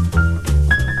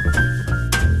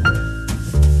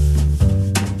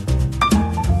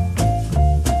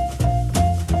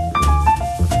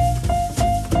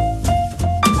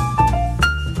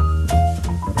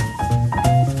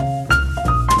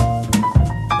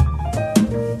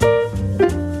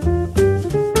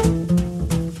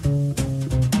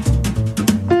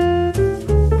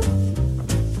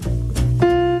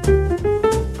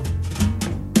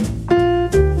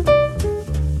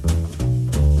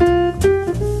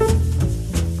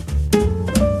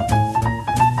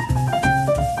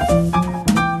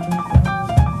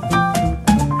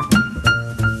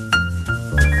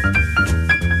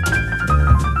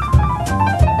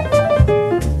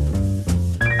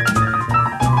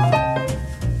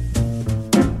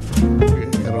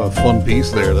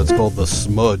 There, that's called The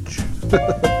Smudge.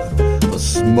 The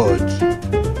Smudge.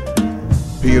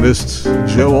 Pianist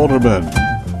Joe Alterman.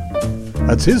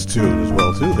 That's his tune as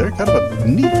well, too. They're kind of a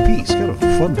neat piece, kind of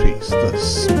a fun piece. The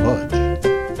Smudge.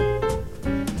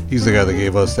 He's the guy that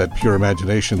gave us that Pure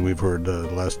Imagination we've heard the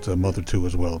last month or two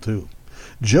as well, too.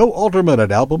 Joe Alterman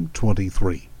at album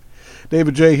 23.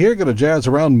 David Jaye here, going to jazz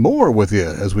around more with you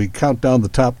as we count down the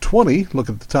top 20. Look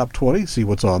at the top 20, see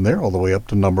what's on there, all the way up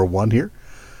to number 1 here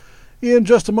in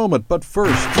just a moment. But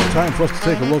first, time for us to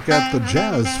take a look at the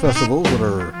jazz festivals that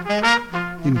are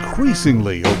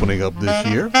increasingly opening up this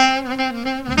year.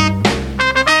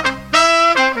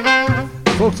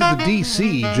 Folks at the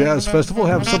DC Jazz Festival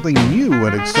have something new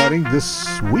and exciting this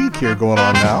week here going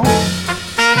on now.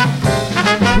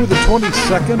 Through the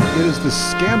 22nd, it is the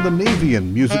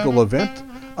Scandinavian musical event,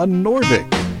 a Nordic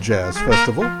Jazz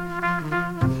Festival.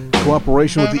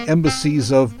 Cooperation with the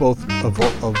embassies of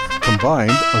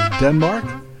combined of Denmark,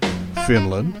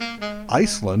 Finland,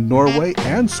 Iceland, Norway,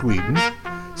 and Sweden.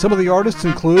 Some of the artists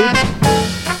include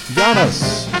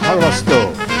Jonas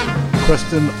Harlasto,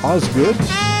 Preston Osgood,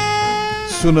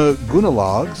 Suna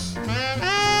Gunnalags,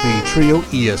 the trio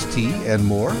EST, and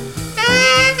more.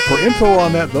 For info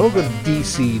on that, though, go to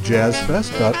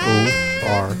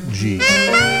dcjazzfest.org.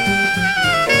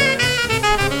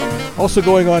 Also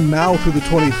going on now through the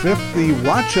 25th, the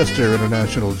Rochester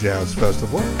International Jazz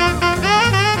Festival.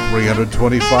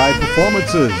 325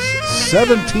 performances,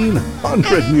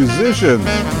 1,700 musicians,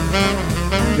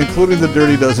 including the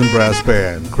Dirty Dozen Brass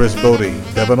Band, Chris Bodie,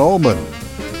 Devin Ullman,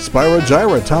 Spyro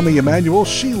Gyra, Tommy Emmanuel,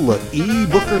 Sheila E.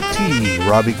 Booker T.,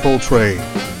 Robbie Coltrane,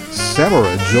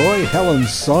 Samara Joy, Helen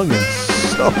Sung, and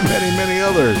so many, many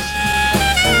others.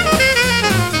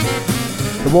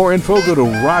 For more info, go to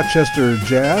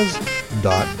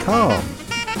rochesterjazz.com.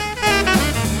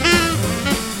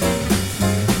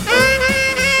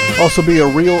 Also be a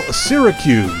real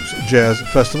Syracuse Jazz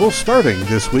Festival starting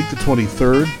this week, the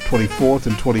 23rd, 24th,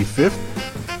 and 25th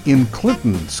in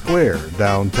Clinton Square,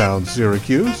 downtown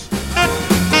Syracuse.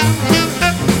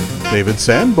 David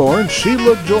Sanborn,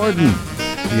 Sheila Jordan,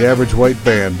 The Average White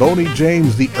Band, Boney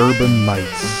James, The Urban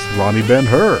Knights, Ronnie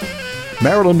Ben-Hur,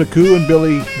 Marilyn McCoo and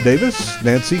Billy Davis,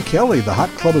 Nancy Kelly, The Hot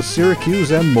Club of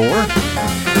Syracuse, and more.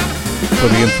 For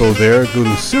the info there, go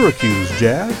to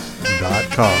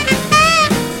syracusejazz.com.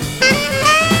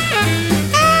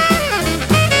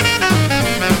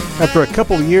 After a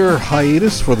couple-year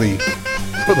hiatus for the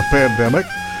pandemic,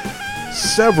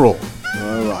 several,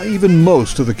 even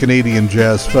most of the Canadian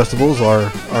jazz festivals are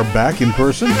back in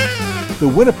person. The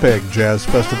Winnipeg Jazz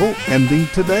Festival ending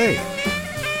today.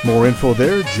 More info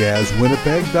there,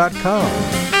 jazzwinnipeg.com.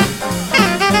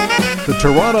 The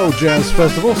Toronto Jazz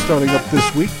Festival starting up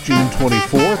this week, June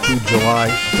 24th through July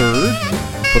 3rd.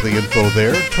 For the info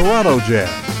there,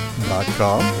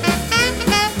 torontojazz.com.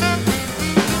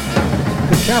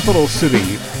 The capital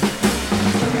city,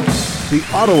 the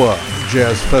Ottawa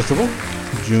Jazz Festival,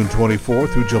 June 24th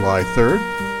through July 3rd.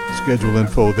 Schedule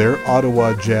info there,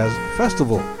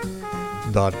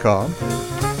 ottawajazzfestival.com.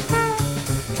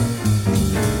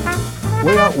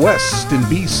 Way out west in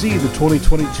BC, the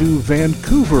 2022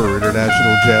 Vancouver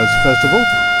International Jazz Festival,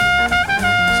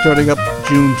 starting up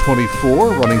June 24,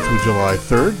 running through July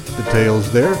 3rd.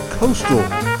 Details there,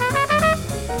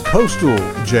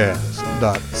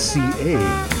 coastaljazz.ca.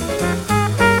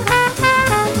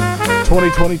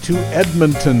 2022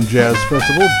 Edmonton Jazz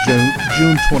Festival,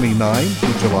 June 29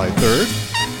 through July 3rd.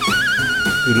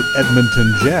 Go to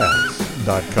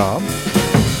edmontonjazz.com.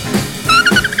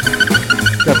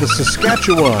 Got the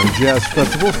Saskatchewan Jazz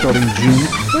Festival starting June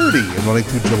 30 and running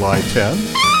through July 10.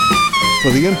 For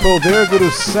the info there, go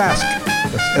to Sask,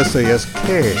 that's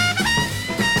S-A-S-K,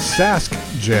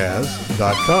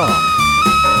 saskjazz.com.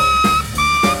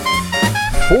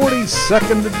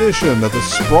 42nd edition of the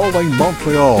sprawling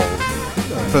Montreal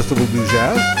Festival du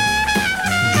Jazz,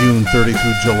 June 30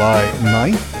 through July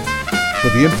 9th. For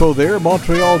the info there,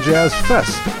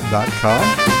 montrealjazzfest.com.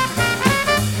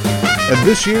 And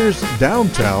this year's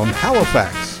Downtown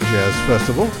Halifax Jazz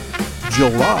Festival,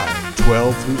 July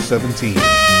 12 through 17.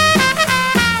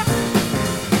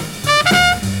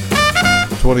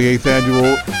 28th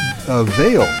Annual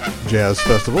Vail Jazz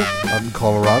Festival out in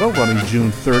Colorado, running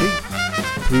June 30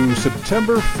 through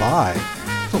September 5.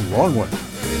 It's a long one. A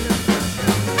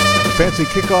fancy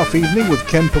kickoff evening with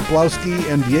Ken Poplowski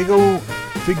and Diego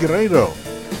Figueiredo.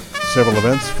 Several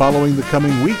events following the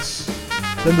coming weeks.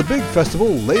 Then the big festival,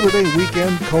 Labor Day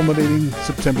weekend, culminating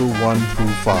September 1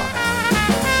 through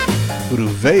 5. Go to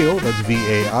Vail, that's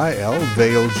V-A-I-L,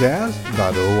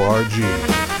 vailjazz.org.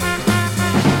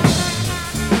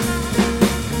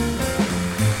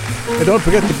 And don't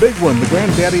forget the big one, the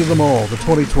granddaddy of them all, the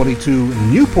 2022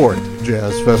 Newport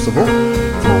Jazz Festival.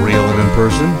 For real and in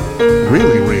person.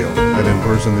 Really real and in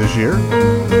person this year.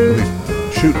 At least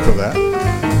shoot for that.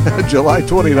 July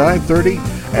 29, 30,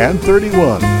 and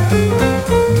 31.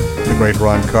 The great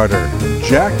Ron Carter,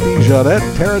 Jack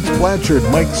DeJohnette, Terrence Blanchard,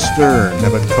 Mike Stern,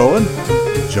 Emmett Cohen,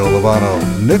 Joe Lovano,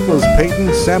 Nicholas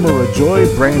Payton, Samara Joy,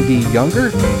 Brandy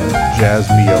Younger, Jazz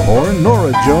Mia Horn,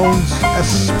 Nora Jones,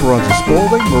 Esperanza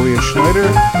Spaulding, Maria Schneider,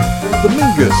 the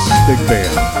Mingus Big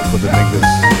Band for the Mingus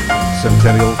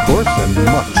Centennial, of course, and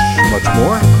much, much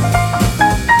more.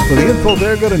 For the info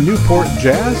there, go to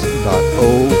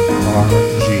newportjazz.org.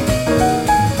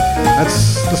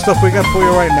 That's the stuff we got for you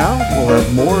right now. We'll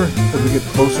have more as we get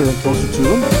closer and closer to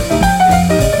them.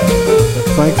 But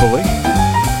thankfully,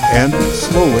 and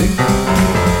slowly,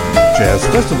 Jazz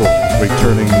Festival is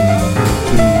returning to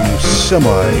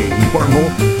semi-normal,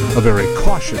 a very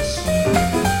cautious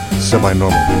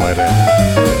semi-normal, we might add.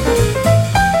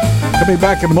 Coming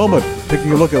back in a moment,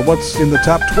 taking a look at what's in the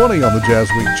top 20 on the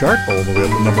JazzWeek chart, all the way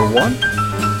up to number 1,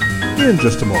 in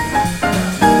just a moment.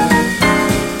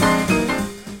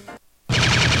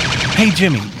 Hey,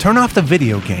 Jimmy, turn off the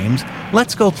video games.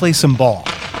 Let's go play some ball.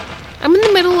 I'm in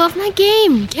the middle of my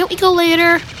game. Can't we go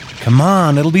later? Come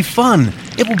on, it'll be fun.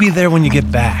 It will be there when you get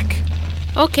back.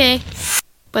 Okay,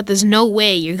 but there's no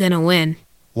way you're gonna win.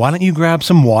 Why don't you grab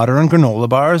some water and granola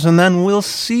bars, and then we'll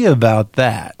see about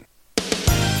that.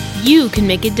 You can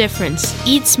make a difference.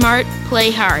 Eat smart, play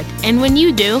hard. And when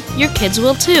you do, your kids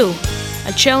will too.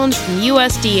 A challenge from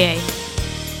USDA.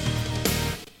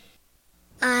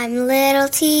 I'm little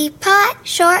teapot,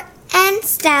 short and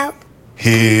stout.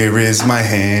 Here is my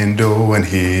handle and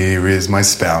here is my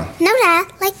spout. No, Dad,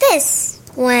 like this.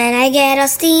 When I get all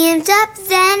steamed up,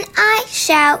 then I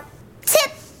shout,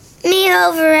 tip me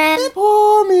over and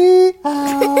pour me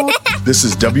out. This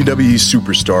is WWE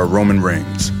superstar Roman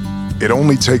Reigns. It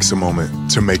only takes a moment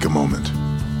to make a moment.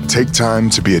 Take time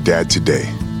to be a dad today.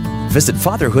 Visit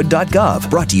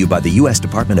fatherhood.gov, brought to you by the U.S.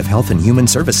 Department of Health and Human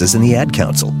Services and the Ad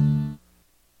Council.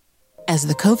 As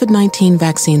the COVID-19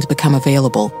 vaccines become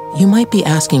available, you might be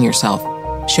asking yourself,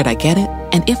 should I get it?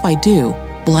 And if I do,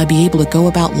 will I be able to go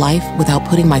about life without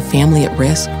putting my family at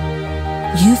risk?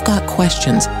 You've got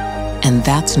questions, and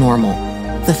that's normal.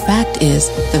 The fact is,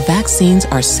 the vaccines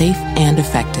are safe and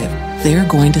effective. They're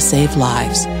going to save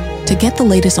lives. To get the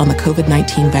latest on the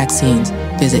COVID-19 vaccines,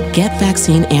 visit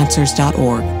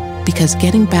getvaccineanswers.org, because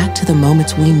getting back to the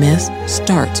moments we miss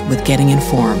starts with getting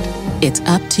informed. It's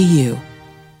up to you.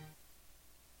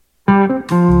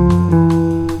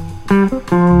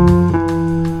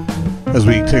 As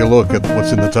we take a look at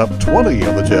what's in the top 20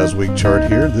 on the JazzWeek chart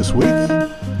here this week,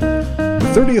 the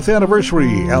 30th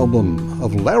anniversary album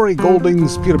of Larry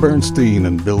Golding's Peter Bernstein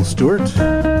and Bill Stewart.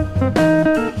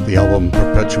 The album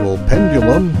Perpetual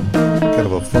Pendulum, kind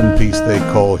of a fun piece they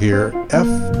call here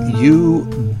F.U.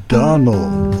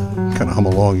 Donald. Kind of hum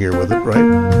along here with it, right?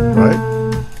 Right?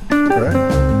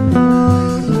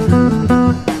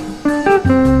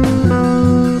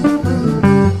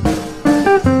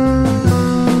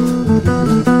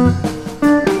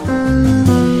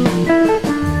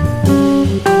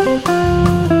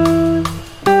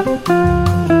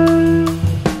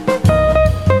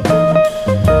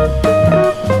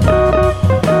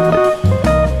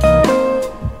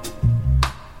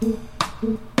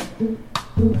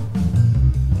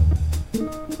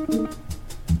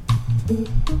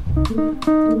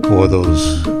 Boy,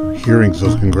 those hearings,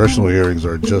 those congressional hearings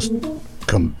are just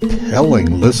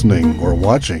compelling listening or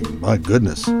watching. My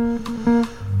goodness.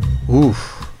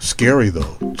 Oof. Scary,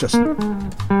 though. Just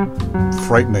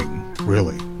frightening,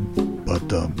 really. But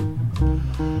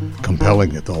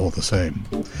compelling it all the same.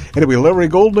 Anyway, Larry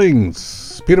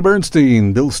Goldings, Peter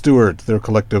Bernstein, Bill Stewart, their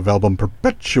collective album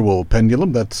Perpetual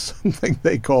Pendulum. That's something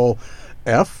they call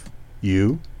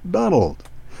F.U. Donald.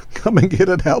 Coming in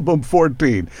at album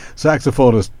 14,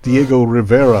 saxophonist Diego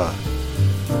Rivera.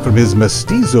 From his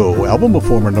Mestizo album, a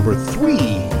former number 3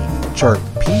 chart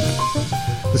peak.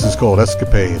 This is called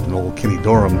Escapade, an old Kenny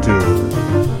Dorham tune.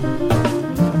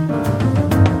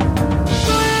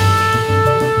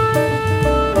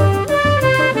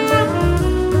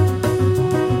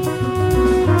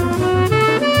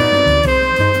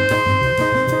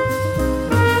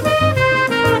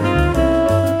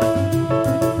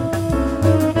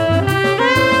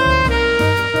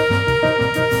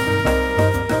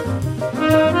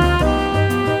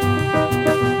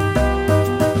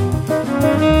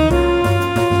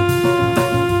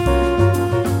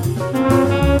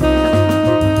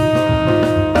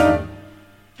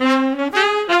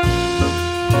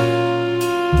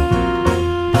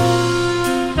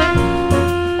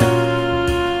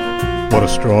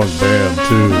 Strong band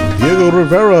too. Diego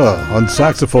Rivera on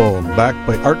saxophone, backed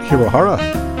by Art Hirohara,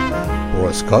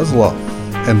 Boris Kozlov,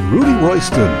 and Rudy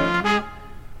Royston.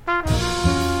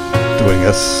 Doing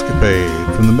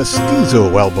Escapade from the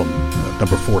Mestizo album,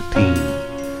 number 14.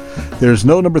 There's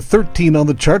no number 13 on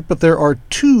the chart, but there are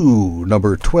 2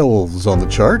 number 12s on the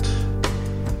chart.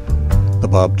 The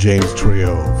Bob James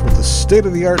Trio for the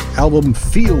state-of-the-art album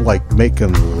Feel Like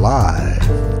Makin'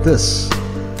 Live. This,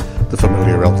 the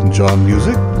familiar Elton John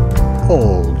music,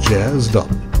 all jazzed up.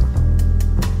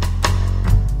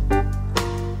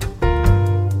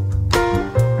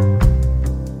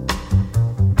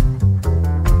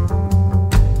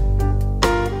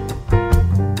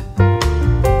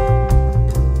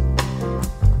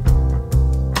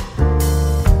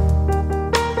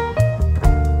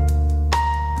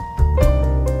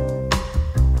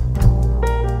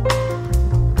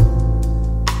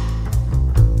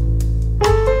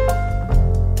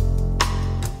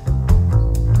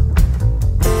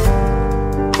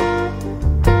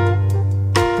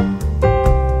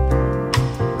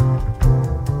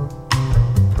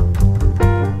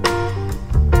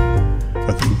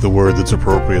 That's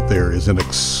appropriate there is an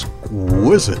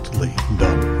exquisitely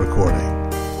done recording.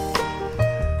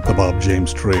 The Bob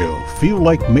James Trio, Feel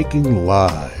Like Making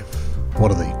Live, one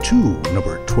of the 2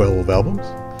 number 12 albums.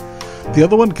 The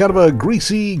other one, kind of a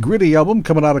greasy, gritty album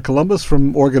coming out of Columbus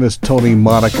from organist Tony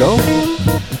Monaco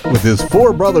with his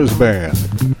Four Brothers Band.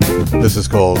 This is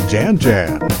called Jan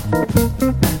Jan.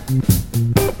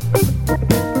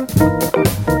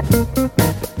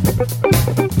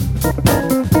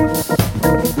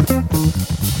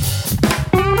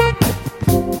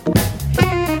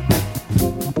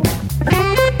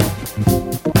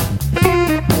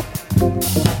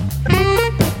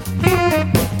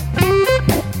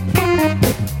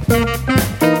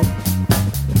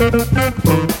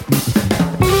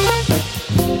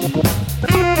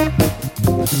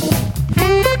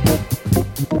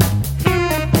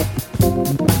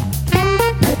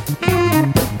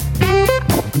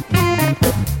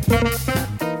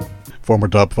 Former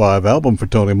top 5 album for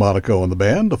Tony Monaco and the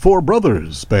band, the Four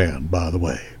Brothers Band, by the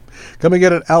way. Coming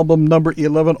in at album number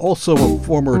 11, also a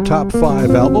former top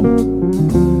 5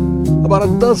 album. About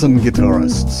a dozen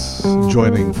guitarists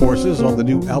joining forces on the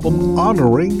new album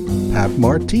honoring Pat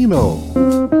Martino.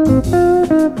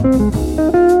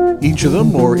 Each of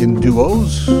them, or in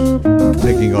duos,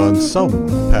 taking on some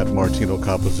Pat Martino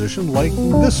composition like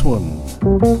this one,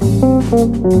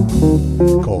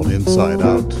 called Inside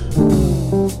Out.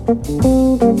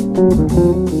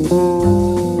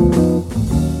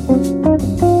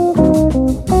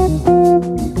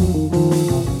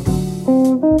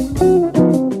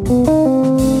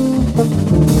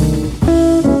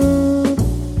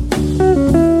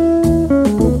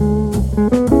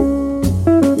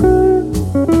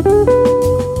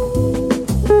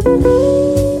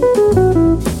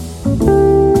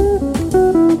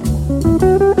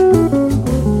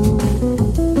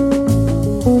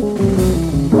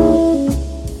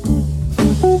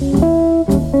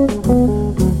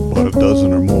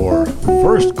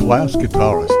 Class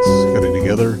guitarists getting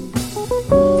together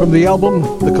from the album,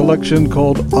 the collection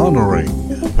called Honoring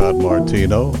Pat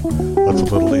Martino. That's a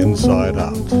little Inside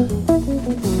Out.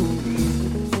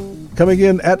 Coming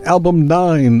in at album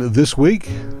 9 this week,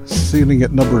 sitting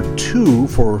at number 2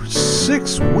 for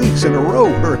 6 weeks in a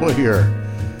row earlier.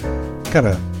 Kind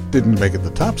of Didn't make it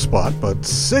the top spot, but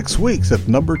 6 weeks at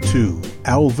number 2,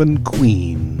 Alvin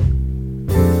Queen.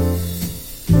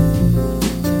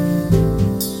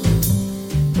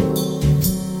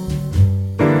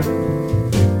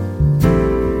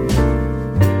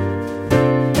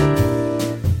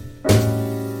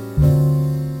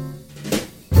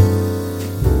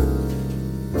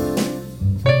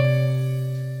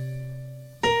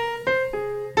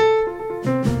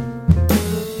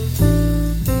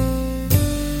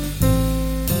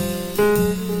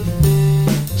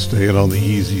 Staying on the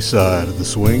easy side of the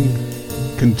swing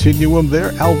continuum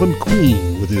there, Alvin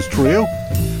Queen with his trio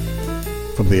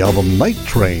from the album Night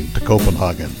Train to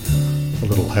Copenhagen. A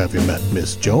little Have You Met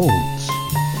Miss Jones.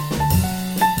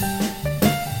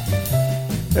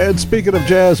 And speaking of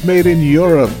jazz made in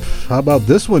Europe, how about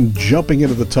this one jumping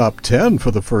into the top 10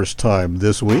 for the first time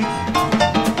this week?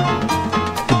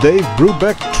 The Dave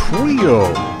Brubeck Trio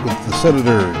with the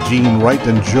Senator Gene Wright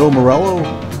and Joe Morello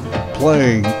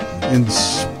playing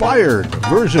inspired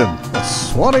version of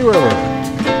Swanee River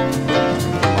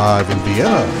live in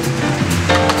Vienna.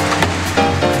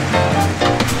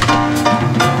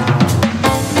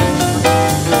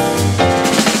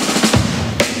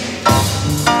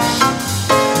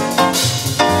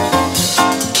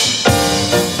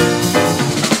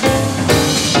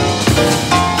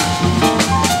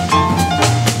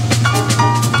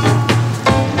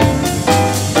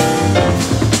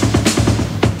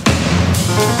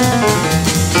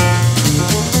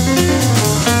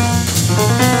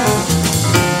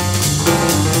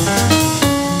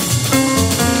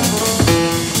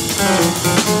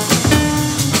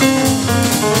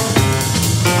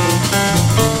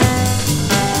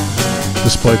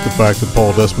 Despite the fact that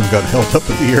Paul Desmond got held up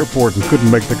at the airport and couldn't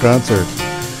make the concert,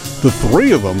 the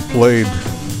three of them played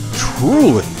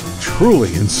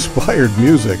truly inspired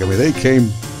music. I mean, they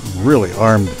came really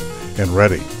armed and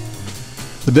ready.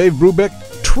 The Dave Brubeck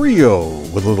Trio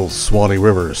with a little Swanee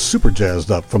River super jazzed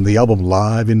up from the album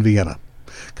Live in Vienna.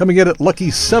 Coming in at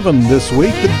Lucky 7 this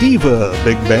week, the Diva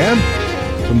Big Band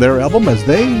from their album As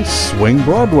They Swing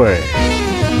Broadway.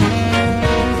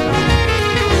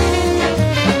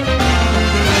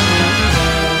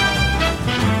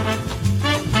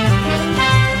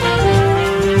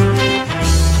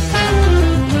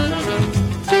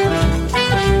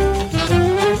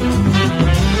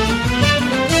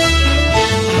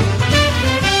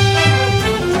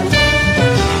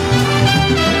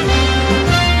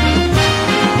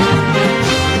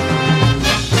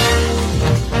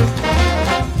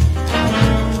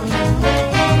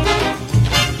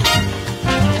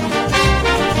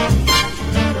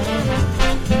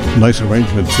 Nice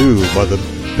arrangement, too, by the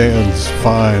band's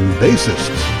fine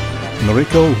bassist,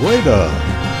 Noriko Rueda.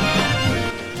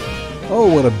 Oh,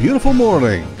 what a beautiful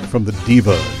morning from the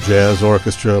Diva Jazz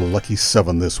Orchestra, Lucky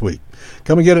 7 this week.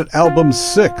 Coming in at album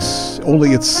 6,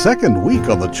 only its second week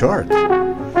on the chart.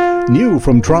 New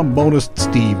from trombonist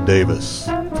Steve Davis,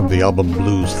 from the album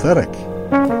Bluesthetic.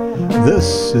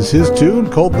 This is his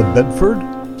tune called The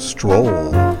Bedford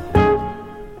Stroll.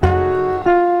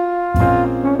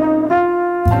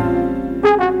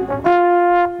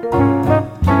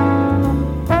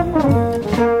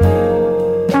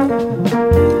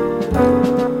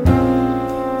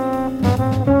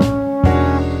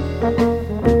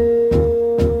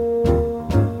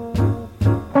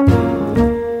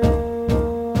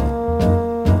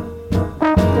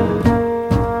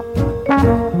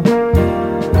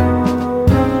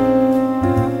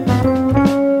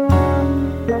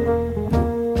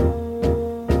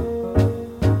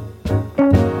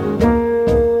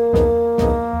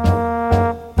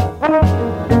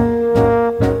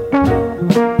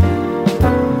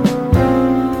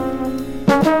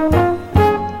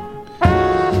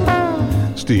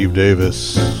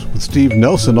 Davis with Steve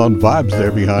Nelson on vibes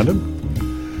there behind him.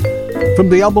 From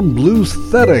the album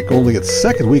Bluesthetic, only its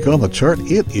second week on the chart,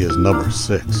 it is number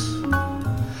 6.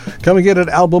 Coming in at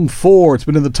album 4, it's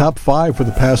been in the top 5 for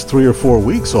the past 3 or 4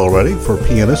 weeks already for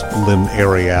pianist Lynn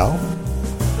Ariel.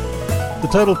 The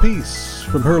title piece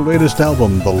from her latest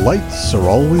album, The Lights Are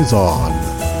Always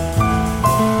On.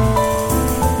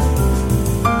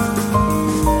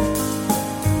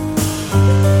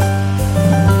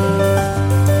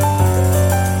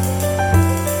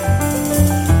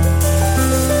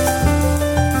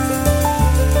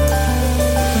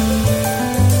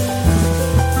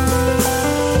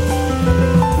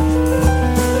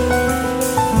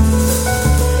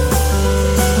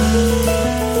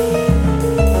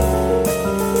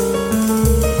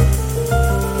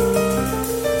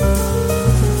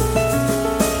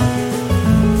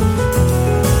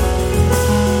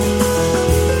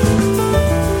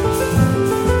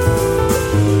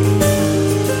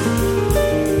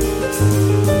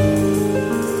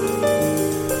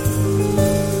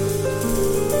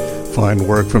 Fine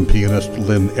work from pianist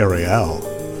Lynn Ariel.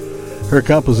 Her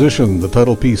composition, the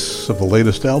title piece of the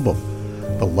latest album,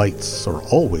 The Lights Are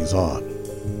Always On.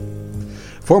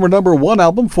 Former number 1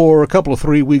 album for a couple of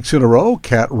 3 weeks in a row,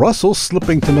 Kat Russell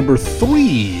slipping to number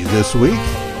 3 this week.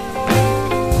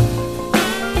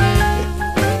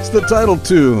 It's the title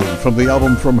tune from the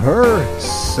album from her,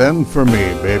 Send For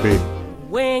Me, Baby.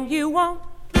 When you want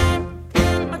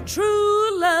a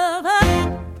true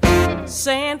lover,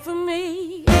 send for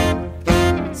me,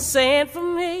 send for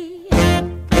me.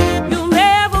 You'll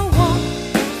never want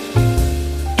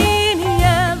any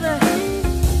other.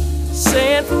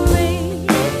 Send for me,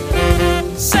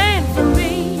 send for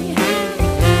me.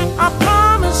 I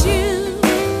promise you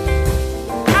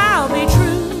I'll be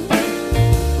true.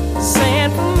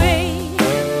 Send for me,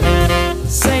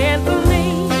 send for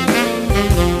me.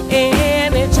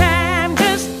 Anytime,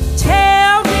 just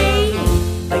tell me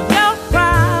your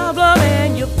problem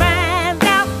and you find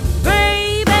out,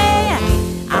 baby,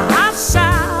 I'll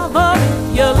solve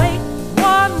your late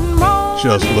one more.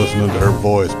 Just listening to her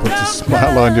voice puts a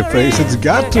smile on your face. It's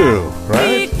got to, right?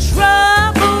 Big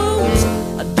troubles,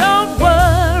 don't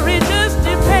worry, just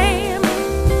depend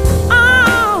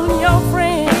on your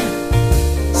friend.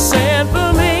 Send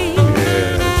for me.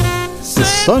 The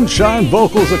Sunshine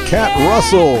vocals of Kat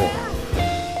Russell.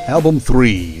 Album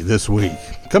 3 this week.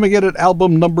 Coming in at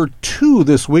album number 2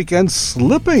 this week and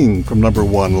slipping from number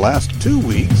 1 last 2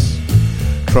 weeks,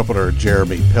 trumpeter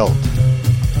Jeremy Pelt.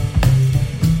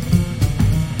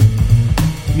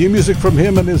 New music from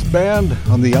him and his band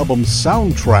on the album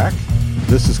Soundtrack.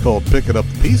 This is called Picking Up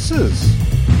the Pieces.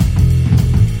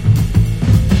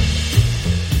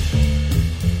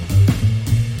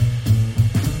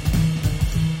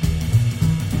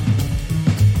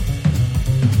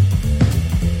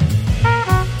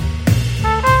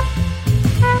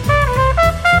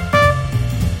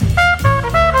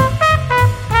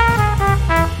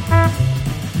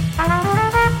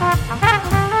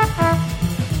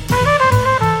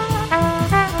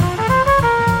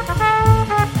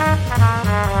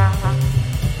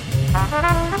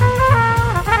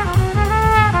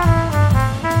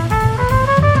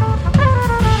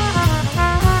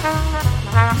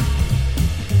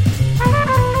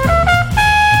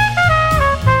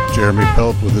 Jeremy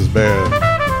Pelt with his band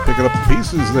picking up the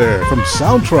pieces there from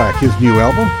Soundtrack, his new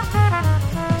album,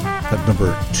 at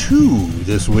number 2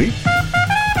 this week,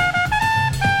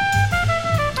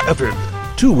 after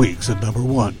 2 weeks at number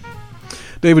 1.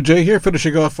 David Jaye here,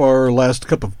 finishing off our last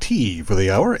cup of tea for the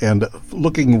hour and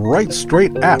looking right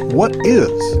straight at what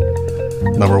is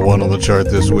number 1 on the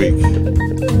chart this week.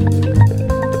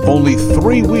 Only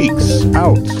 3 weeks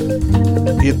out,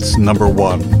 it's number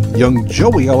 1. Young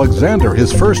Joey Alexander,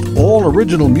 his first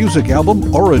all-original music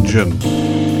album, Origin.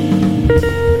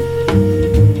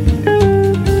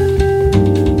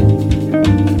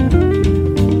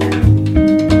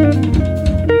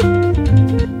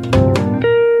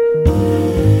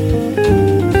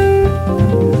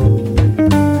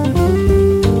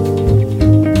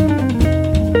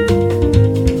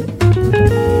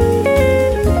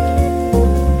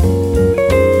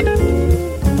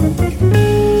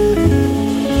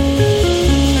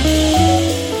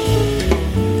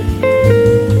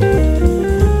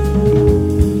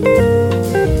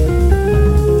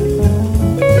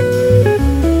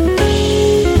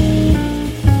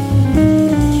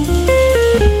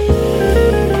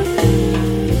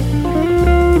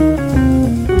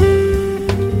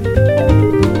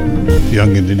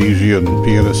 Young Indonesian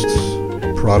pianist,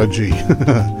 prodigy,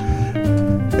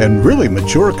 and really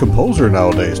mature composer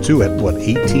nowadays too, at what,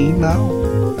 18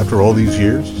 now, after all these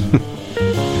years?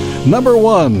 Number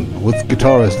 1 with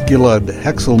guitarist Gilad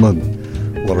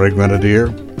Hexelman, Larry Grenadier,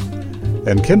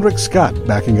 and Kendrick Scott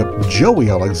backing up Joey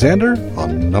Alexander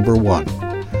on number 1.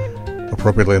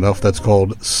 Appropriately enough, that's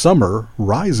called Summer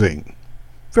Rising.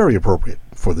 Very appropriate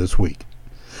for this week.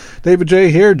 David Jaye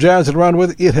here, Jazzin' Around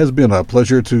with. It has been a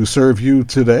pleasure to serve you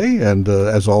today, and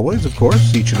as always, of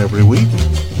course, each and every week,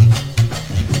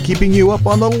 keeping you up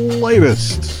on the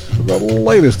latest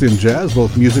in jazz,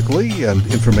 both musically and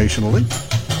informationally.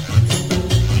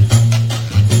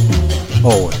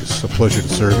 Always a pleasure to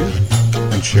serve you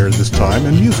and share this time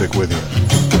and music with you.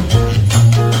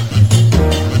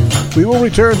 We will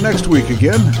return next week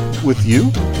again with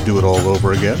you to do it all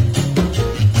over again.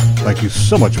 Thank you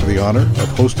so much for the honor of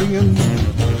hosting and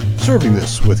serving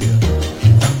this with you.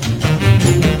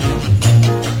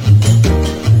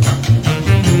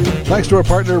 Thanks to our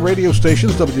partner radio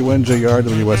stations, WNJR,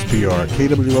 WSPR,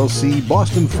 KWLC,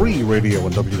 Boston Free Radio,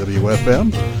 and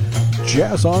WWFM,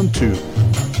 Jazz on 2.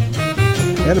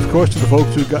 And of course to the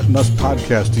folks who've gotten us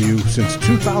podcast to you since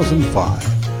 2005.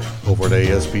 over at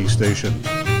ASP Station.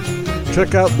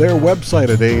 Check out their website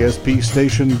at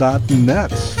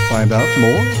aspstation.net. Find out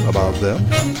more about them.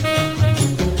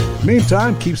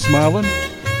 Meantime, keep smiling,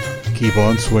 keep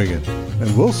on swinging,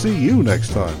 and we'll see you next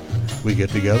time we get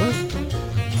together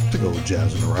to go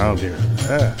jazzing around here.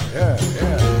 Yeah.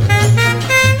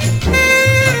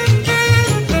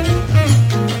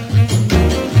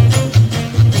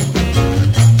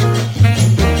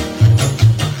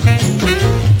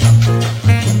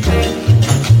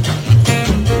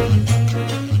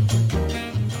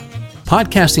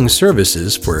 Podcasting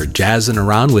services for Jazzin'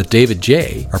 Around with David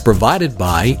Jaye are provided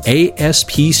by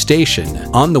ASP Station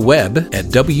on the web at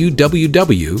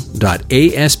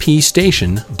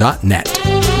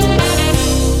www.aspstation.net.